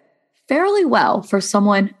handled it fairly well for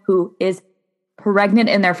someone who is pregnant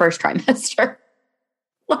in their first trimester.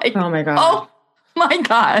 Like, oh my God. Oh my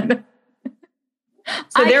God.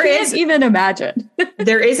 So I can't even imagine.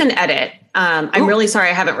 There is an edit. I'm really sorry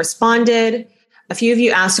I haven't responded. A few of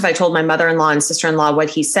you asked if I told my mother-in-law and sister-in-law what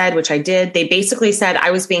he said, which I did. They basically said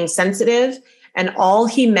I was being sensitive and all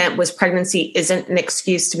he meant was pregnancy isn't an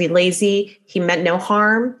excuse to be lazy. He meant no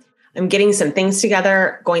harm. I'm getting some things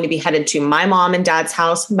together, going to be headed to my mom and dad's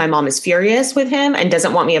house. My mom is furious with him and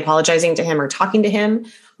doesn't want me apologizing to him or talking to him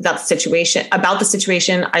about the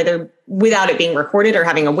situation, either without it being recorded or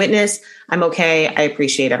having a witness. I'm okay. I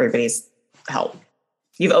appreciate everybody's help.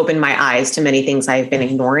 You've opened my eyes to many things I've been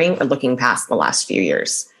ignoring or looking past the last few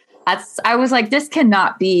years. I was like, this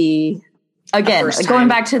cannot be, again, going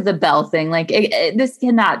back to the Belle thing, like this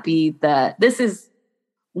cannot be this is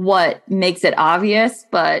what makes it obvious,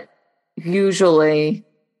 but usually,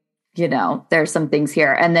 there's some things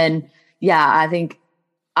here. And then, I think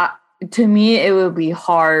to me, it would be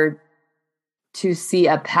hard to see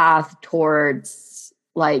a path towards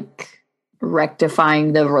like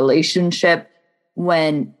rectifying the relationship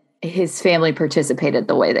when his family participated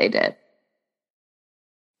the way they did.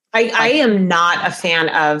 I am not a fan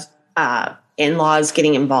of in-laws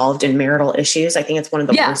getting involved in marital issues. I think it's one of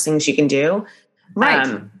the worst things you can do.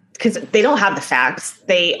 Right. Because they don't have the facts.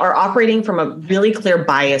 They are operating from a really clear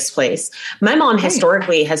bias place. My mom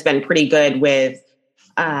historically has been pretty good with,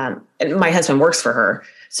 and my husband works for her,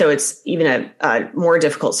 so it's even a more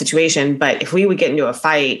difficult situation. But if we would get into a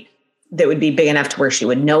fight that would be big enough to where she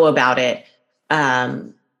would know about it,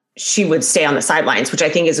 she would stay on the sidelines, which I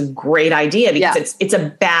think is a great idea because it's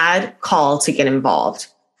a bad call to get involved.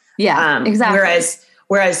 Yeah, exactly.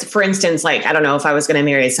 Whereas, for instance, like, I don't know if I was going to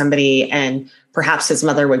marry somebody and perhaps his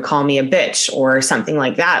mother would call me a bitch or something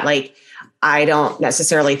like that. Like, I don't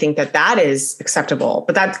necessarily think that is acceptable,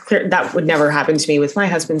 but that's clear. That would never happen to me with my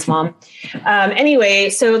husband's mom. Anyway,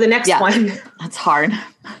 so the next one. That's hard.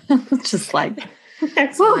 Just like.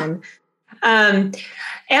 Next one.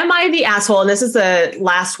 Am I the asshole? And this is the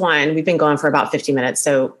last one. We've been going for about 50 minutes,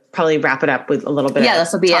 so probably wrap it up with a little bit of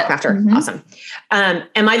this will be talk it. After. Mm-hmm. Awesome.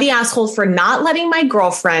 Am I the asshole for not letting my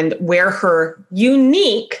girlfriend wear her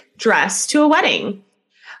unique dress to a wedding?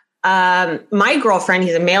 My girlfriend,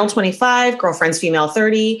 he's a male 25, girlfriend's female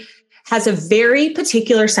 30, has a very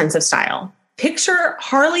particular sense of style. Picture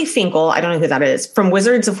Harley Finkel, I don't know who that is, from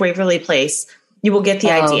Wizards of Waverly Place. You will get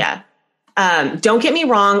the idea. Don't get me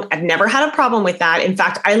wrong. I've never had a problem with that. In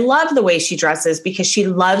fact, I love the way she dresses because she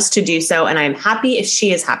loves to do so. And I'm happy if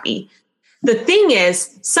she is happy. The thing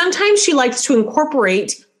is, sometimes she likes to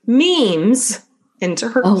incorporate memes into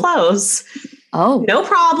her clothes. Oh, no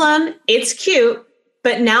problem. It's cute.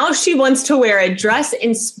 But now she wants to wear a dress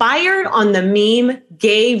inspired on the meme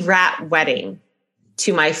Gay Rat Wedding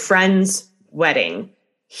to my friend's wedding.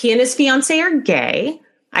 He and his fiance are gay.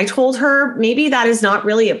 I told her maybe that is not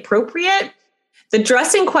really appropriate. The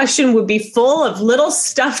dress in question would be full of little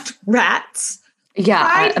stuffed rats.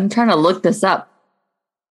 Yeah, I'm trying to look this up.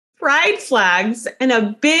 Pride flags and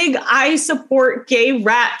a big I support gay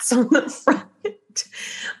rats on the front.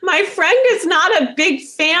 My friend is not a big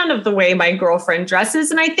fan of the way my girlfriend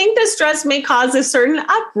dresses, and I think this dress may cause a certain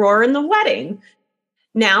uproar in the wedding.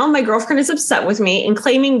 Now my girlfriend is upset with me and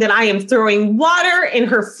claiming that I am throwing water in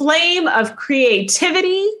her flame of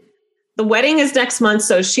creativity. The wedding is next month,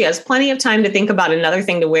 so she has plenty of time to think about another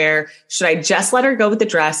thing to wear. Should I just let her go with the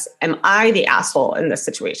dress? Am I the asshole in this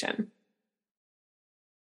situation?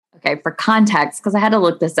 Okay, for context, because I had to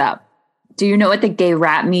look this up. Do you know what the gay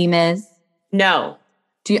rat meme is? No.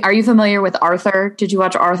 Are you familiar with Arthur? Did you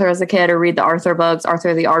watch Arthur as a kid or read the Arthur books?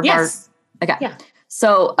 Arthur the Aardvark? Yes. Okay. Yeah.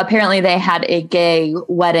 So apparently they had a gay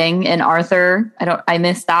wedding in Arthur. I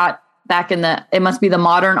missed that back in it must be the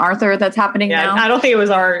modern Arthur that's happening now. I don't think it was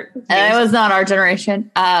it was not our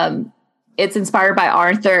generation. It's inspired by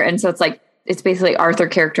Arthur. And so it's basically Arthur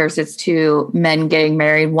characters. It's two men getting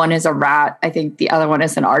married. One is a rat. I think the other one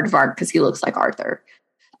is an aardvark because he looks like Arthur.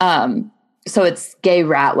 So it's gay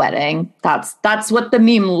rat wedding. That's what the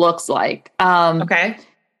meme looks like. Okay.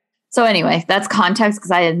 So anyway, that's context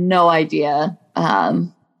because I had no idea. I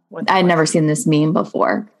had never seen this meme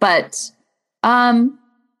before, but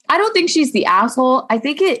I don't think she's the asshole. I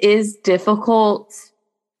think it is difficult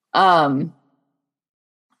to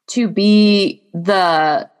be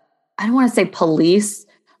I don't want to say police,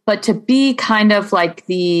 but to be kind of like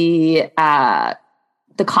the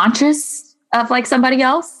conscious of like somebody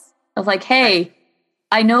else of like, hey,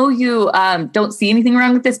 I know you don't see anything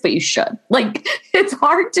wrong with this, but you should. Like, it's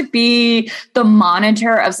hard to be the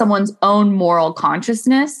monitor of someone's own moral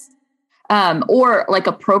consciousness or like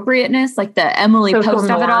appropriateness, like the Emily social norms,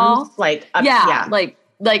 of it all.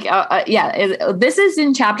 This is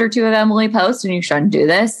in chapter 2 of Emily Post, and you shouldn't do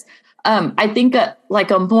this. I think a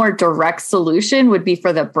more direct solution would be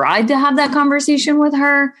for the bride to have that conversation with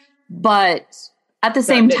her, but at the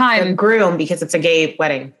same time, the groom, because it's a gay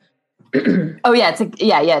wedding. Oh yeah,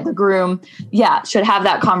 the groom, should have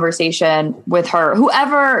that conversation with her,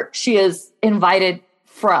 whoever she is invited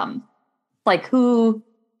from, like whoever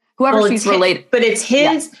she's related. But it's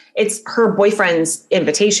it's her boyfriend's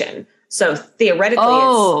invitation. So theoretically,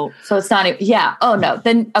 so it's not even, oh no,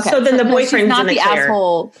 then okay. So then the boyfriend's not the clear.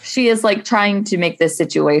 Asshole. She is like trying to make this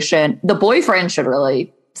situation. The boyfriend should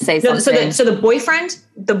really say something. So the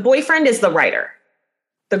boyfriend is the writer.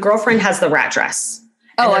 The girlfriend has the rat dress.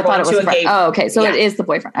 Oh, I thought it was okay. So it is the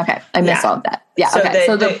boyfriend. Okay. I missed all of that. Yeah. So okay.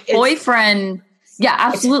 So the boyfriend,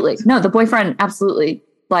 absolutely. No, the boyfriend absolutely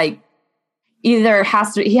like either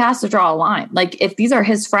has to draw a line. Like if these are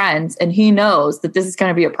his friends and he knows that this is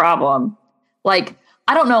going to be a problem, like,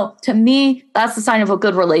 I don't know, to me, that's the sign of a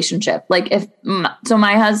good relationship. Like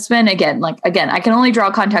my husband, again, I can only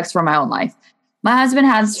draw context from my own life. My husband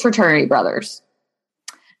has fraternity brothers.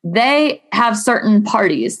 They have certain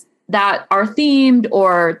parties that are themed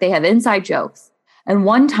or they have inside jokes. And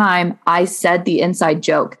one time I said the inside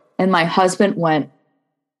joke and my husband went,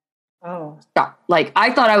 oh, stop. Like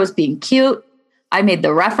I thought I was being cute. I made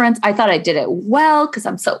the reference. I thought I did it well because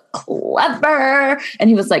I'm so clever. And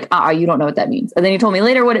he was like, you don't know what that means. And then he told me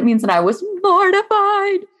later what it means and I was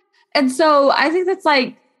mortified. And so I think that's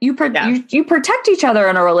like you protect each other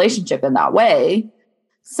in a relationship in that way.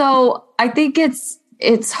 So I think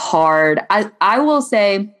it's hard. I will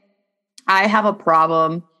say I have a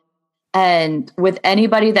problem and with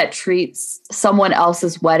anybody that treats someone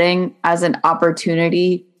else's wedding as an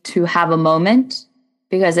opportunity to have a moment,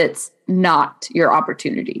 because it's not your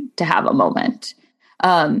opportunity to have a moment.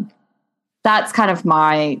 That's kind of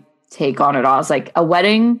my take on it all. It's like a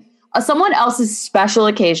wedding, someone else's special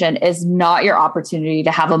occasion is not your opportunity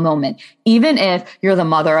to have a moment, even if you're the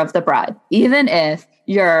mother of the bride, even if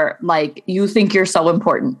you're like, you think you're so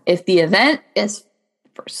important. If the event is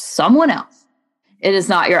for someone else, it is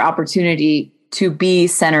not your opportunity to be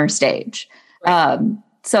center stage. Right.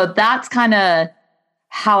 So that's kind of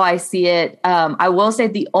how I see it. I will say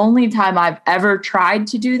the only time I've ever tried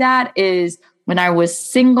to do that is when I was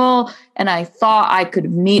single and I thought I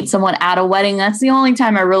could meet someone at a wedding. That's the only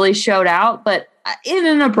time I really showed out, but in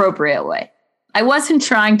an appropriate way. I wasn't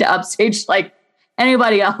trying to upstage like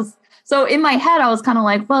anybody else. So in my head, I was kind of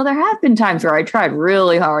like, well, there have been times where I tried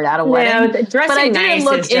really hard at a wedding, but I didn't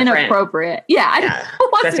look inappropriate.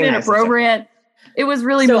 It wasn't inappropriate. It was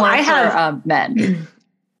really more for men.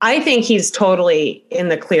 I think he's totally in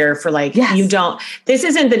the clear for like, this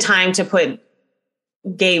isn't the time to put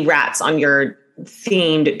gay rats on your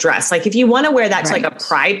themed dress. Like if you want to wear that to like a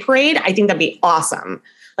pride parade, I think that'd be awesome.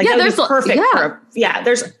 Like that would be perfect.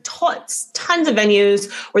 There's tons of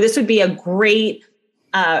venues where this would be a great,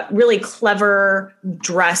 really clever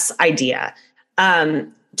dress idea.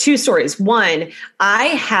 2 stories. One, I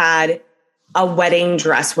had a wedding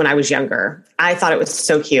dress when I was younger. I thought it was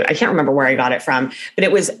so cute. I can't remember where I got it from, but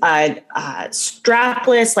it was a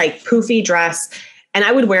strapless, like poofy dress. And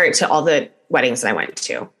I would wear it to all the weddings that I went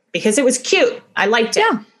to. because it was cute. I liked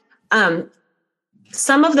it. Yeah.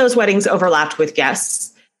 Some of those weddings overlapped with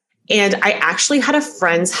guests. And I actually had a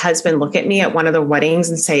friend's husband look at me at one of the weddings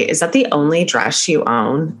and say, "Is that the only dress you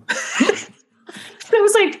own?" And I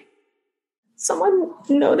was like, someone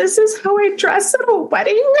notices how I dress at a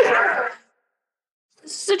wedding?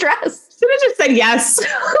 This is a dress. Should have just said yes.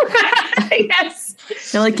 Yes.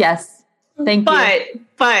 You're like, yes. Thank you.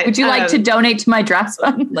 But would you like to donate to my dress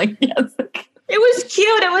fund? Like, yes. It was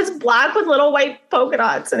cute. It was black with little white polka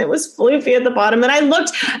dots and it was floofy at the bottom. And I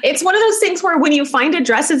looked, it's one of those things where when you find a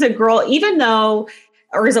dress as a girl, even though,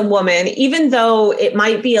 or as a woman, even though it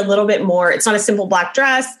might be a little bit more, it's not a simple black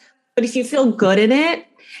dress, but if you feel good in it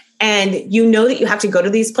and you know that you have to go to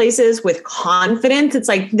these places with confidence, it's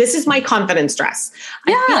like, this is my confidence dress.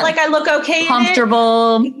 Yeah. I feel like I look okay.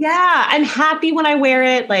 Comfortable. In it. Yeah. I'm happy when I wear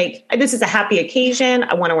it. Like, this is a happy occasion.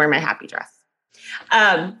 I want to wear my happy dress.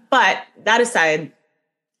 But that aside,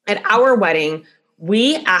 at our wedding,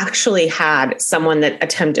 we actually had someone that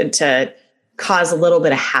attempted to cause a little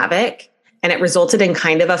bit of havoc, and it resulted in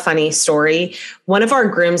kind of a funny story. One of our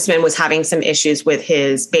groomsmen was having some issues with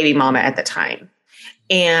his baby mama at the time,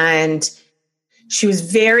 and she was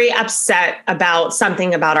very upset about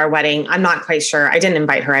something about our wedding. I'm not quite sure. I didn't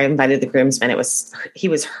invite her. I invited the groomsman. She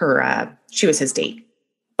was his date.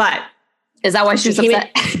 But is that why she was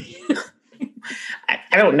upset?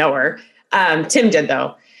 I don't know her. Tim did,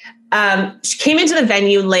 though. She came into the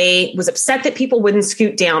venue late, was upset that people wouldn't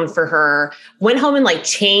scoot down for her, went home and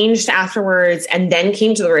changed afterwards, and then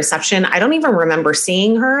came to the reception. I don't even remember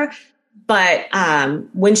seeing her. But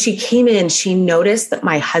when she came in, she noticed that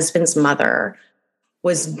my husband's mother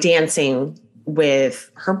was dancing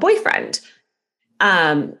with her boyfriend.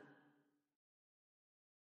 That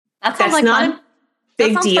sounds like not fun.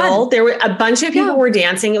 Big deal. Fun. There were a bunch of people were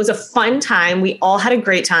dancing. It was a fun time. We all had a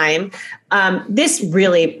great time. This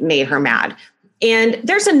really made her mad. And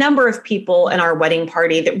there's a number of people in our wedding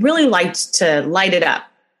party that really liked to light it up.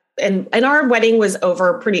 And our wedding was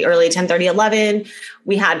over pretty early, 10:30, 11.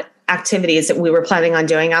 We had activities that we were planning on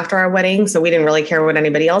doing after our wedding, so we didn't really care what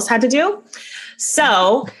anybody else had to do.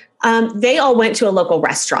 So they all went to a local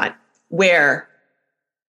restaurant where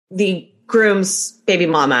the groom's baby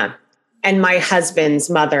mama and my husband's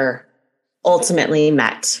mother ultimately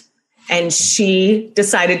met. And she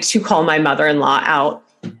decided to call my mother-in-law out.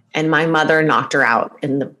 And my mother knocked her out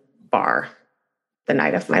in the bar the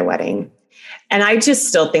night of my wedding. And I just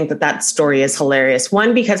still think that story is hilarious.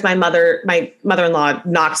 One, because my mother-in-law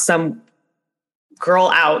knocked some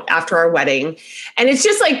girl out after our wedding. And it's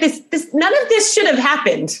just like this none of this should have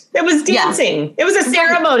happened. It was dancing. Yeah. It was a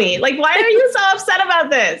ceremony. Like, why are you so upset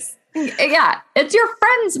about this? Yeah, it's your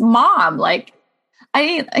friend's mom. Like,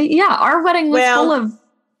 our wedding was full of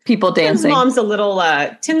people dancing.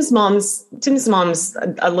 Tim's mom's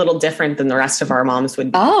a little different than the rest of our moms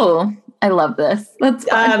would be. Oh, I love this. That's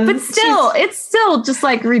fun. But still, it's still just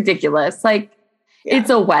ridiculous. It's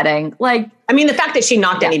a wedding. The fact that she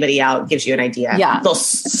knocked anybody out gives you an idea. Yeah. A little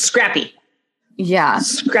scrappy. Yeah.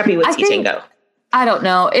 Scrappy with Tango. I don't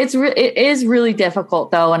know. It is really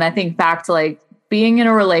difficult though. And I think back to being in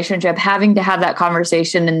a relationship, having to have that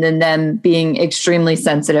conversation and then them being extremely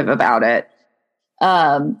sensitive about it.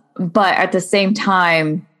 But at the same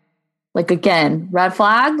time, again, red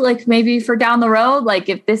flag, maybe for down the road,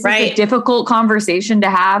 if this is a difficult conversation to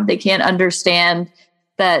have, they can't understand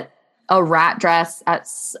that a rat dress at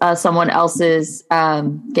someone else's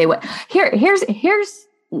gay wedding. Here's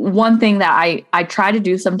one thing that I try to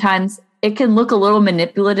do sometimes. It can look a little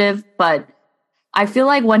manipulative, but I feel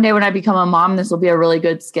like one day when I become a mom, this will be a really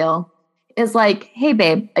good skill. Is hey,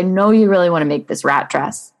 babe, I know you really want to make this rat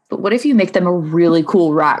dress, but what if you make them a really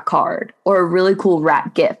cool rat card or a really cool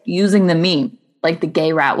rat gift using the meme, the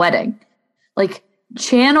gay rat wedding?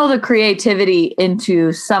 Channel the creativity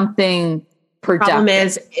into something productive. Problem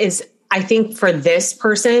is I think for this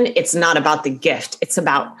person, it's not about the gift. It's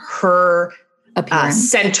about her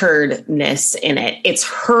centeredness in it. It's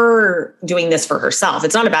her doing this for herself.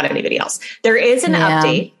 It's not about anybody else. There is an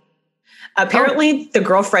update. Apparently, the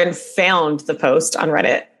girlfriend found the post on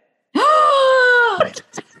Reddit.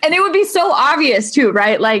 And it would be so obvious too,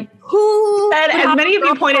 right? Who? And as many of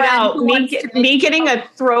you pointed out, me getting a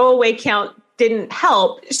throwaway count didn't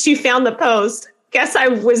help. She found the post. Guess I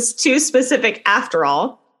was too specific after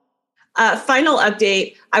all. Final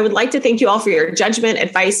update. I would like to thank you all for your judgment,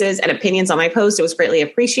 advices, and opinions on my post. It was greatly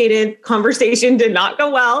appreciated. Conversation did not go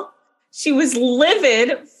well. She was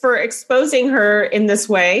livid for exposing her in this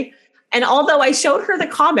way. And although I showed her the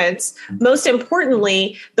comments, most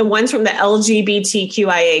importantly, the ones from the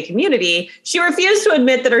LGBTQIA community, she refused to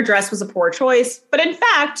admit that her dress was a poor choice. But in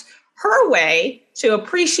fact, her way to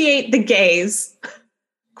appreciate the gays,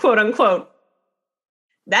 quote unquote.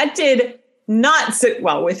 That did not sit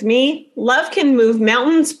well with me. Love can move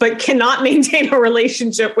mountains, but cannot maintain a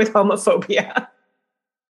relationship with homophobia.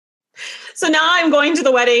 So now I'm going to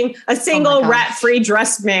the wedding, a single rat-free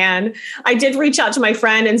dressed man. I did reach out to my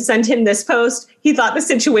friend and send him this post. He thought the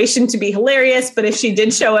situation to be hilarious, but if she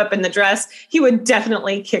did show up in the dress, he would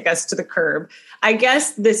definitely kick us to the curb. I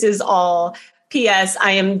guess this is all. P.S.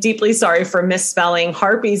 I am deeply sorry for misspelling.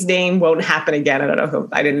 Harpy's name won't happen again. I don't know who.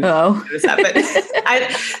 I didn't notice that,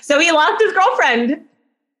 but so he lost his girlfriend.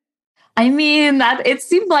 I mean, that it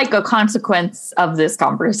seemed like a consequence of this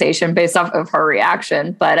conversation based off of her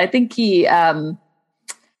reaction. But I think he, I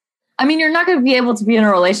mean, you're not going to be able to be in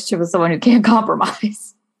a relationship with someone who can't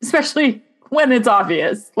compromise, especially when it's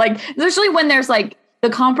obvious. Like, especially when there's like, the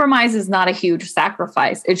compromise is not a huge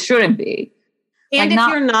sacrifice. It shouldn't be. And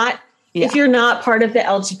like if you're not part of the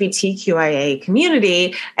LGBTQIA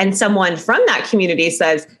community and someone from that community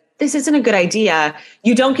says, this isn't a good idea,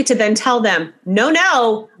 you don't get to then tell them,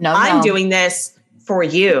 no, I'm doing this for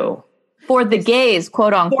you. For the gays,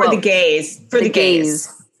 quote unquote. For the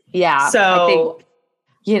gays. Yeah. So, I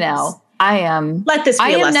think, I am. Let this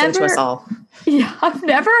be a lesson to us all. Yeah. I'm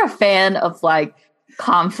never a fan of like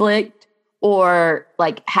conflict or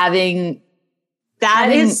like having.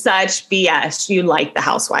 That is such BS. You like the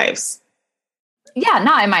Housewives. Yeah,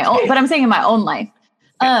 not in my own, but I'm saying in my own life.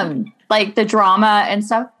 Like the drama and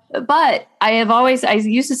stuff. But I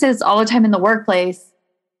used to say this all the time in the workplace,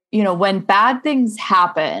 when bad things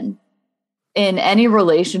happen in any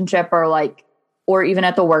relationship or even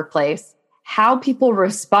at the workplace, how people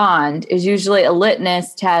respond is usually a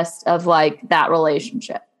litmus test of like that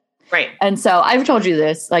relationship. Right. And so I've told you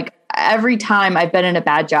this, like every time I've been in a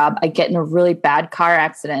bad job, I get in a really bad car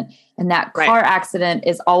accident. And that car accident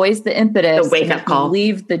is always the impetus to wake up call.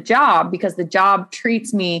 Leave the job because the job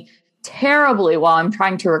treats me terribly while I'm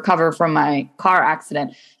trying to recover from my car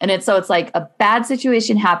accident. And it's like a bad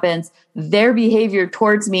situation happens. Their behavior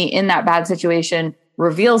towards me in that bad situation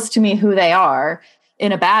reveals to me who they are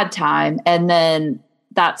in a bad time. And then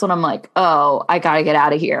that's when I'm like, oh, I got to get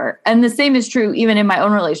out of here. And the same is true even in my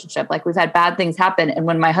own relationship. Like we've had bad things happen. And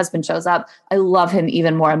when my husband shows up, I love him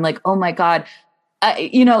even more. I'm like, oh my God.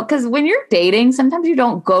 Because when you're dating, sometimes you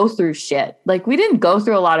don't go through shit. Like we didn't go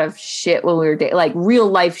through a lot of shit when we were dating, like real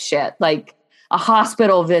life shit, like a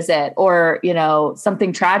hospital visit or,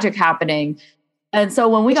 something tragic happening. And so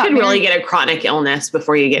when we got married, really get a chronic illness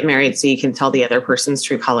before you get married so you can tell the other person's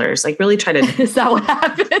true colors. Like really try to. Is that what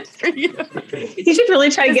happened for you? You should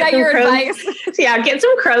really try to get some Crohn's. Yeah, get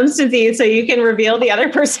some Crohn's disease so you can reveal the other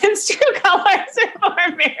person's true colors before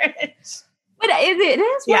marriage. But it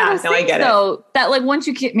is one of those things, I get though, that like once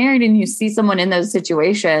you get married and you see someone in those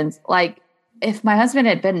situations, like if my husband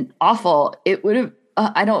had been awful, it would have,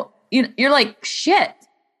 you're like, shit.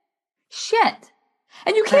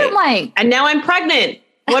 And you can't and now I'm pregnant.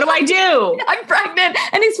 What do I do? I'm pregnant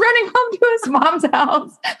and he's running home to his mom's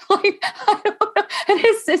house. Like, I don't know. And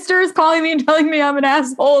his sister is calling me and telling me I'm an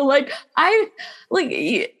asshole. Like, I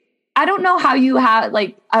don't know how you have,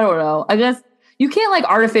 I don't know. I guess you can't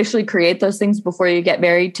artificially create those things before you get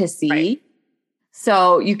married to see. Right.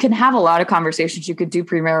 So you can have a lot of conversations. You could do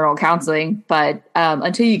premarital counseling, but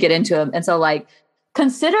until you get into them. And so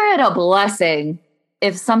consider it a blessing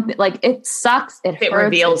if something it sucks, it hurts,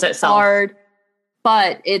 reveals itself hard,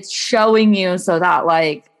 but it's showing you so that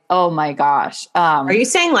oh my gosh. Are you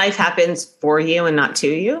saying life happens for you and not to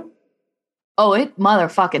you? Oh, it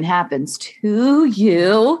motherfucking happens to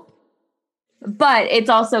you. But it's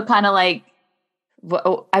also kind of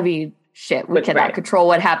we cannot control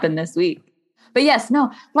what happened this week. But yes,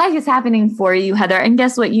 no, life is happening for you, Heather. And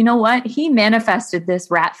guess what? You know what? He manifested this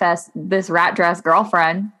rat dress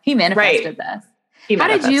girlfriend. He manifested this. How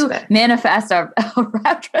did you manifest a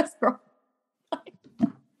rat dress girlfriend? I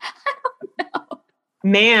don't know.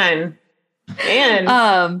 Man.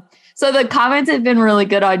 So the comments have been really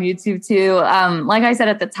good on YouTube too. Like I said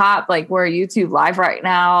at the top, we're YouTube live right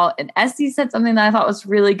now. And Esty said something that I thought was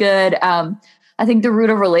really good. I think the root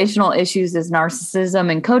of relational issues is narcissism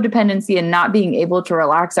and codependency and not being able to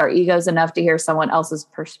relax our egos enough to hear someone else's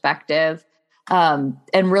perspective. And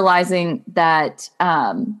realizing that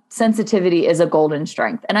sensitivity is a golden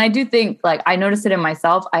strength. And I do think, I noticed it in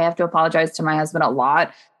myself. I have to apologize to my husband a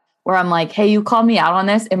lot where I'm like, hey, you called me out on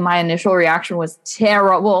this. And my initial reaction was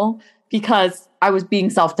terrible because I was being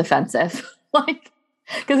self-defensive.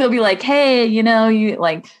 Because he'll be like, hey, he'll be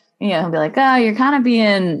like, oh, you're kind of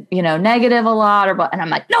being, negative a lot. And I'm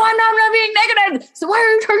like, no, I'm not being negative. So why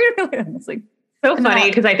are you talking to me? It's so funny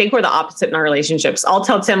because I think we're the opposite in our relationships. I'll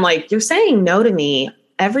tell Tim, you're saying no to me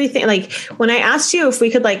everything. Like when I asked you if we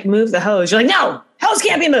could like move the hose, you're like, no, hose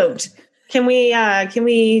can't be moved. Can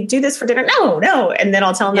we do this for dinner? No. And then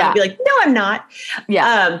I'll tell him that and be like, no, I'm not.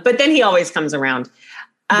 Yeah. But then he always comes around.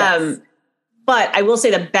 Yes. But I will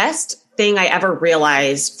say the best thing I ever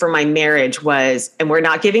realized for my marriage was, and we're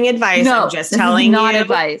not giving advice. No, I'm just telling you. Not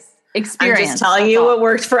advice. Experience. I'm just telling you what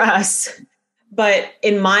worked for us. But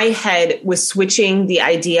in my head was switching the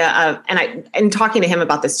idea of, and talking to him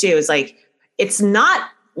about this too, is like, it's not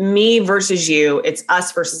me versus you, it's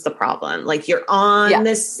us versus the problem. Like you're on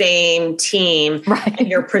the same team, right, and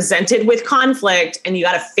you're presented with conflict and you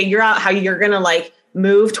got to figure out how you're going to like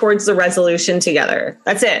move towards the resolution together.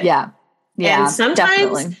 That's it. Yeah. And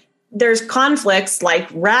sometimes there's conflicts like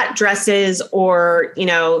rat dresses or,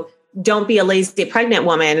 don't be a lazy pregnant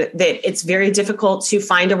woman, that it's very difficult to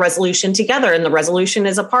find a resolution together and the resolution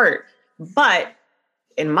is apart. But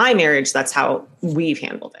in my marriage, that's how we've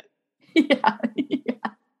handled it. Yeah.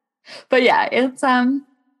 But yeah, it's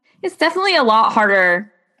definitely a lot harder.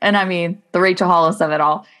 And I mean, the Rachel Hollis of it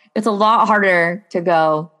all, it's a lot harder to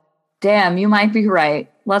go, damn, you might be right.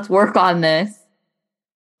 Let's work on this,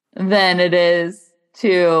 than it is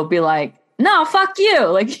to be like, no, fuck you.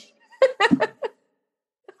 Like,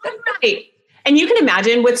 right. And you can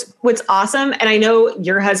imagine what's awesome. And I know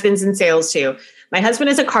your husband's in sales too. My husband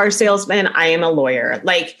is a car salesman. I am a lawyer.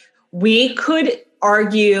 Like we could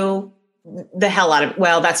argue the hell out of,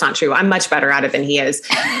 well, that's not true. I'm much better at it than he is,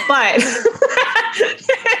 but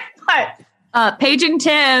paging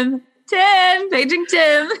Tim, it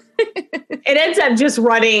ends up just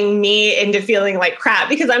running me into feeling like crap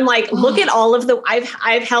because I'm like, look at all of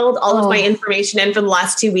I've held all of my information in for the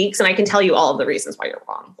last 2 weeks and I can tell you all of the reasons why you're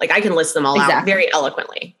wrong. Like I can list them all out very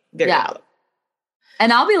eloquently. Eloquently.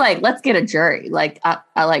 And I'll be like, let's get a jury. Like,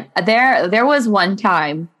 there was one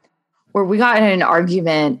time where we got in an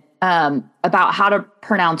argument about how to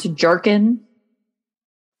pronounce jerkin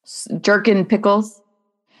pickles.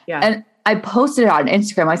 Yeah. And I posted it on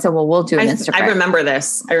Instagram. I said, well, we'll do an Instagram. I remember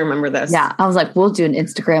this. Yeah. I was like, we'll do an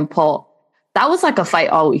Instagram poll. That was like a fight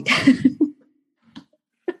all weekend.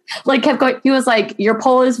 Like kept going. He was like, your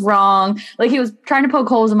poll is wrong. Like he was trying to poke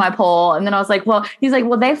holes in my poll. And then I was like, well, he's like,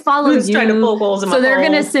 well, they follow you. Trying to poke holes in my so they're poll.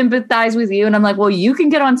 going to sympathize with you. And I'm like, well, you can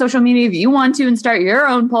get on social media if you want to and start your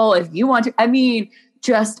own poll if you want to. I mean,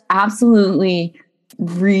 just absolutely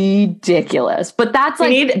ridiculous. But that's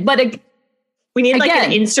like, we need like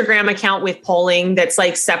an Instagram account with polling that's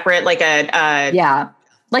like separate, like like am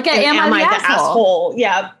I the asshole?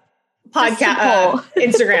 Yeah, podcast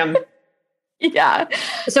Instagram. Yeah.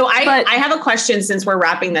 So I have a question since we're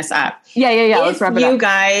wrapping this up. Yeah. Let's wrap it up. If you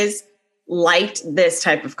guys liked this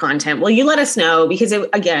type of content, will you let us know? Because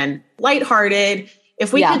again, lighthearted.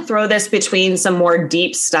 If we could throw this between some more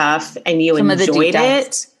deep stuff and you enjoyed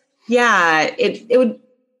it,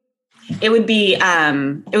 it would be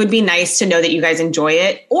nice to know that you guys enjoy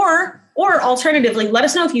it. Or alternatively, let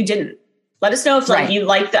us know if you didn't. Let us know if you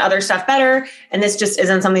like the other stuff better and this just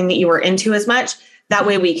isn't something that you were into as much. That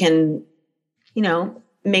way we can,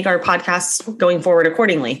 make our podcasts going forward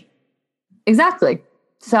accordingly. Exactly.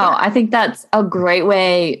 So I think that's a great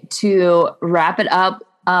way to wrap it up.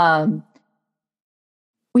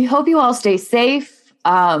 We hope you all stay safe.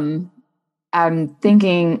 I'm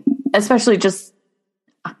thinking, especially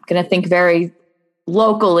I'm going to think very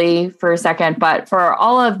locally for a second, but for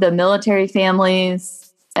all of the military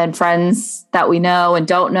families and friends that we know and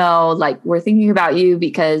don't know, like we're thinking about you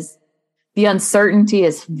because the uncertainty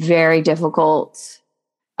is very difficult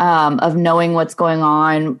of knowing what's going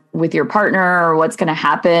on with your partner or what's going to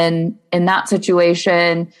happen in that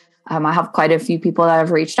situation. I have quite a few people that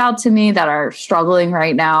have reached out to me that are struggling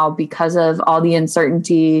right now because of all the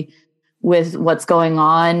uncertainty with what's going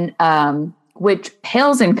on, which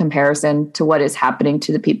pales in comparison to what is happening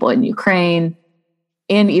to the people in Ukraine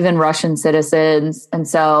and even Russian citizens. And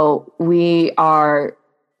so we are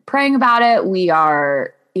praying about it. We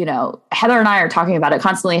are, Heather and I are talking about it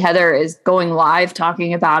constantly. Heather is going live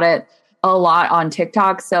talking about it a lot on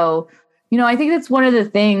TikTok. So, I think that's one of the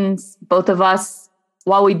things both of us,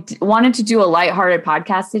 while we wanted to do a lighthearted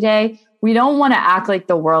podcast today, we don't want to act like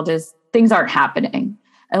things aren't happening.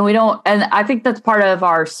 And I think that's part of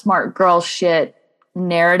our smart girl shit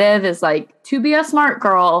narrative is like, to be a smart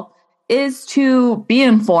girl is to be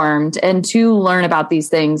informed and to learn about these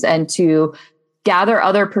things and to gather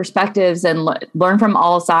other perspectives and learn from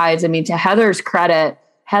all sides. I mean, to Heather's credit,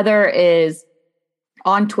 Heather is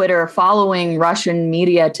on Twitter following Russian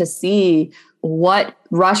media to see what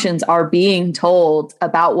Russians are being told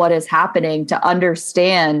about what is happening, to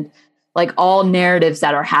understand like all narratives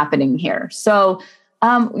that are happening here. So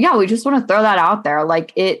Yeah, we just want to throw that out there.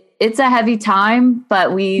 Like it's a heavy time,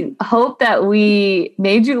 but we hope that we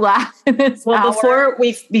made you laugh in this hour.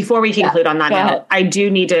 Before we conclude on that note, I do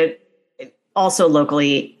need to also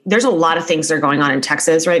locally, there's a lot of things that are going on in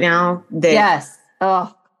Texas right now that yes.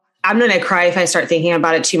 Oh, I'm going to cry if I start thinking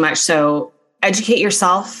about it too much. So educate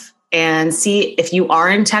yourself and see if you are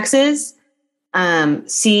in Texas, make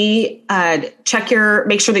sure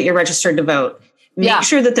that you're registered to vote. Make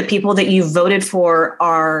sure that the people that you voted for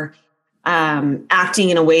are acting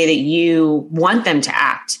in a way that you want them to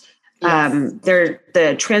act. Yes. The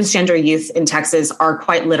transgender youth in Texas are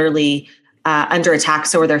quite literally under attack.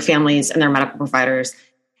 So are their families and their medical providers.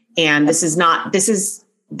 And this is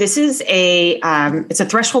a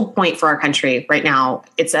threshold point for our country right now.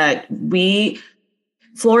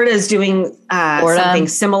 Florida is doing something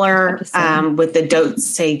similar with the Don't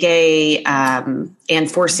Say Gay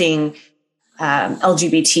and forcing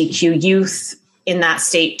LGBTQ youth in that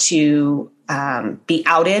state to be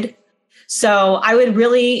outed. So I would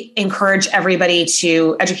really encourage everybody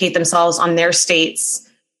to educate themselves on their state's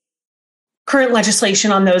current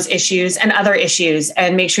legislation on those issues and other issues,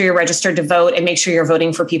 and make sure you're registered to vote, and make sure you're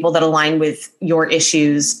voting for people that align with your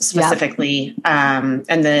issues specifically, and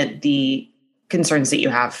the concerns that you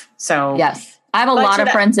have. So yes, I have a lot of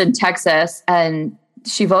friends in Texas, and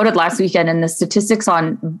she voted last weekend, and the statistics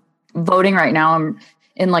on voting right now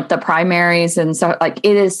in like the primaries and so like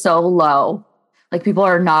it is so low. Like people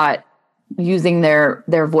are not using their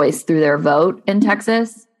voice through their vote in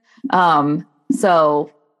Texas.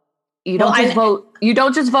 So you don't vote. You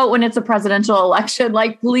don't just vote when it's a presidential election.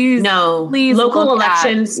 Like, please local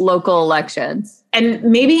elections. And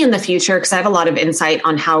maybe in the future, because I have a lot of insight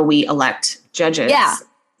on how we elect judges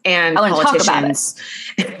and politicians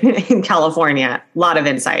in California. A lot of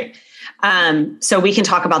insight. So we can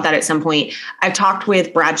talk about that at some point. I've talked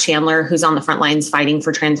with Brad Chandler, who's on the front lines fighting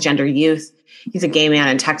for transgender youth. He's a gay man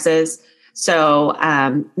in Texas. So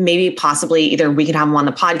maybe possibly either we can have him on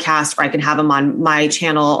the podcast, or I can have him on my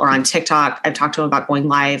channel or on TikTok. I've talked to him about going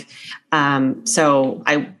live. So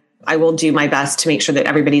I will do my best to make sure that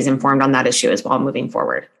everybody's informed on that issue as well moving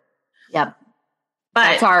forward. Yep.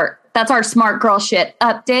 But that's our smart girl shit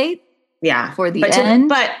update. Yeah. For the end.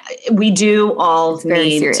 But we do all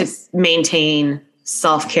need to maintain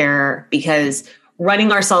self-care, because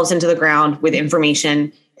running ourselves into the ground with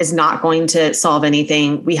information is not going to solve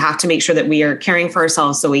anything. We have to make sure that we are caring for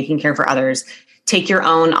ourselves so we can care for others. Take your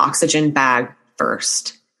own oxygen bag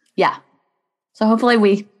first. Yeah. So hopefully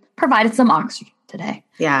we provided some oxygen today.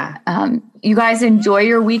 Yeah. You guys enjoy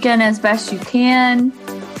your weekend as best you can.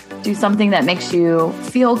 Do something that makes you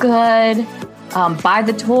feel good. Buy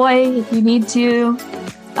the toy if you need to.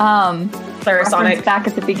 Clarisonic back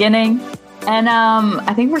at the beginning. And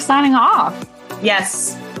I think we're signing off.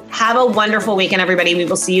 Yes. Have a wonderful weekend, everybody. We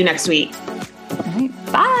will see you next week. All right.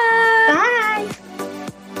 Bye.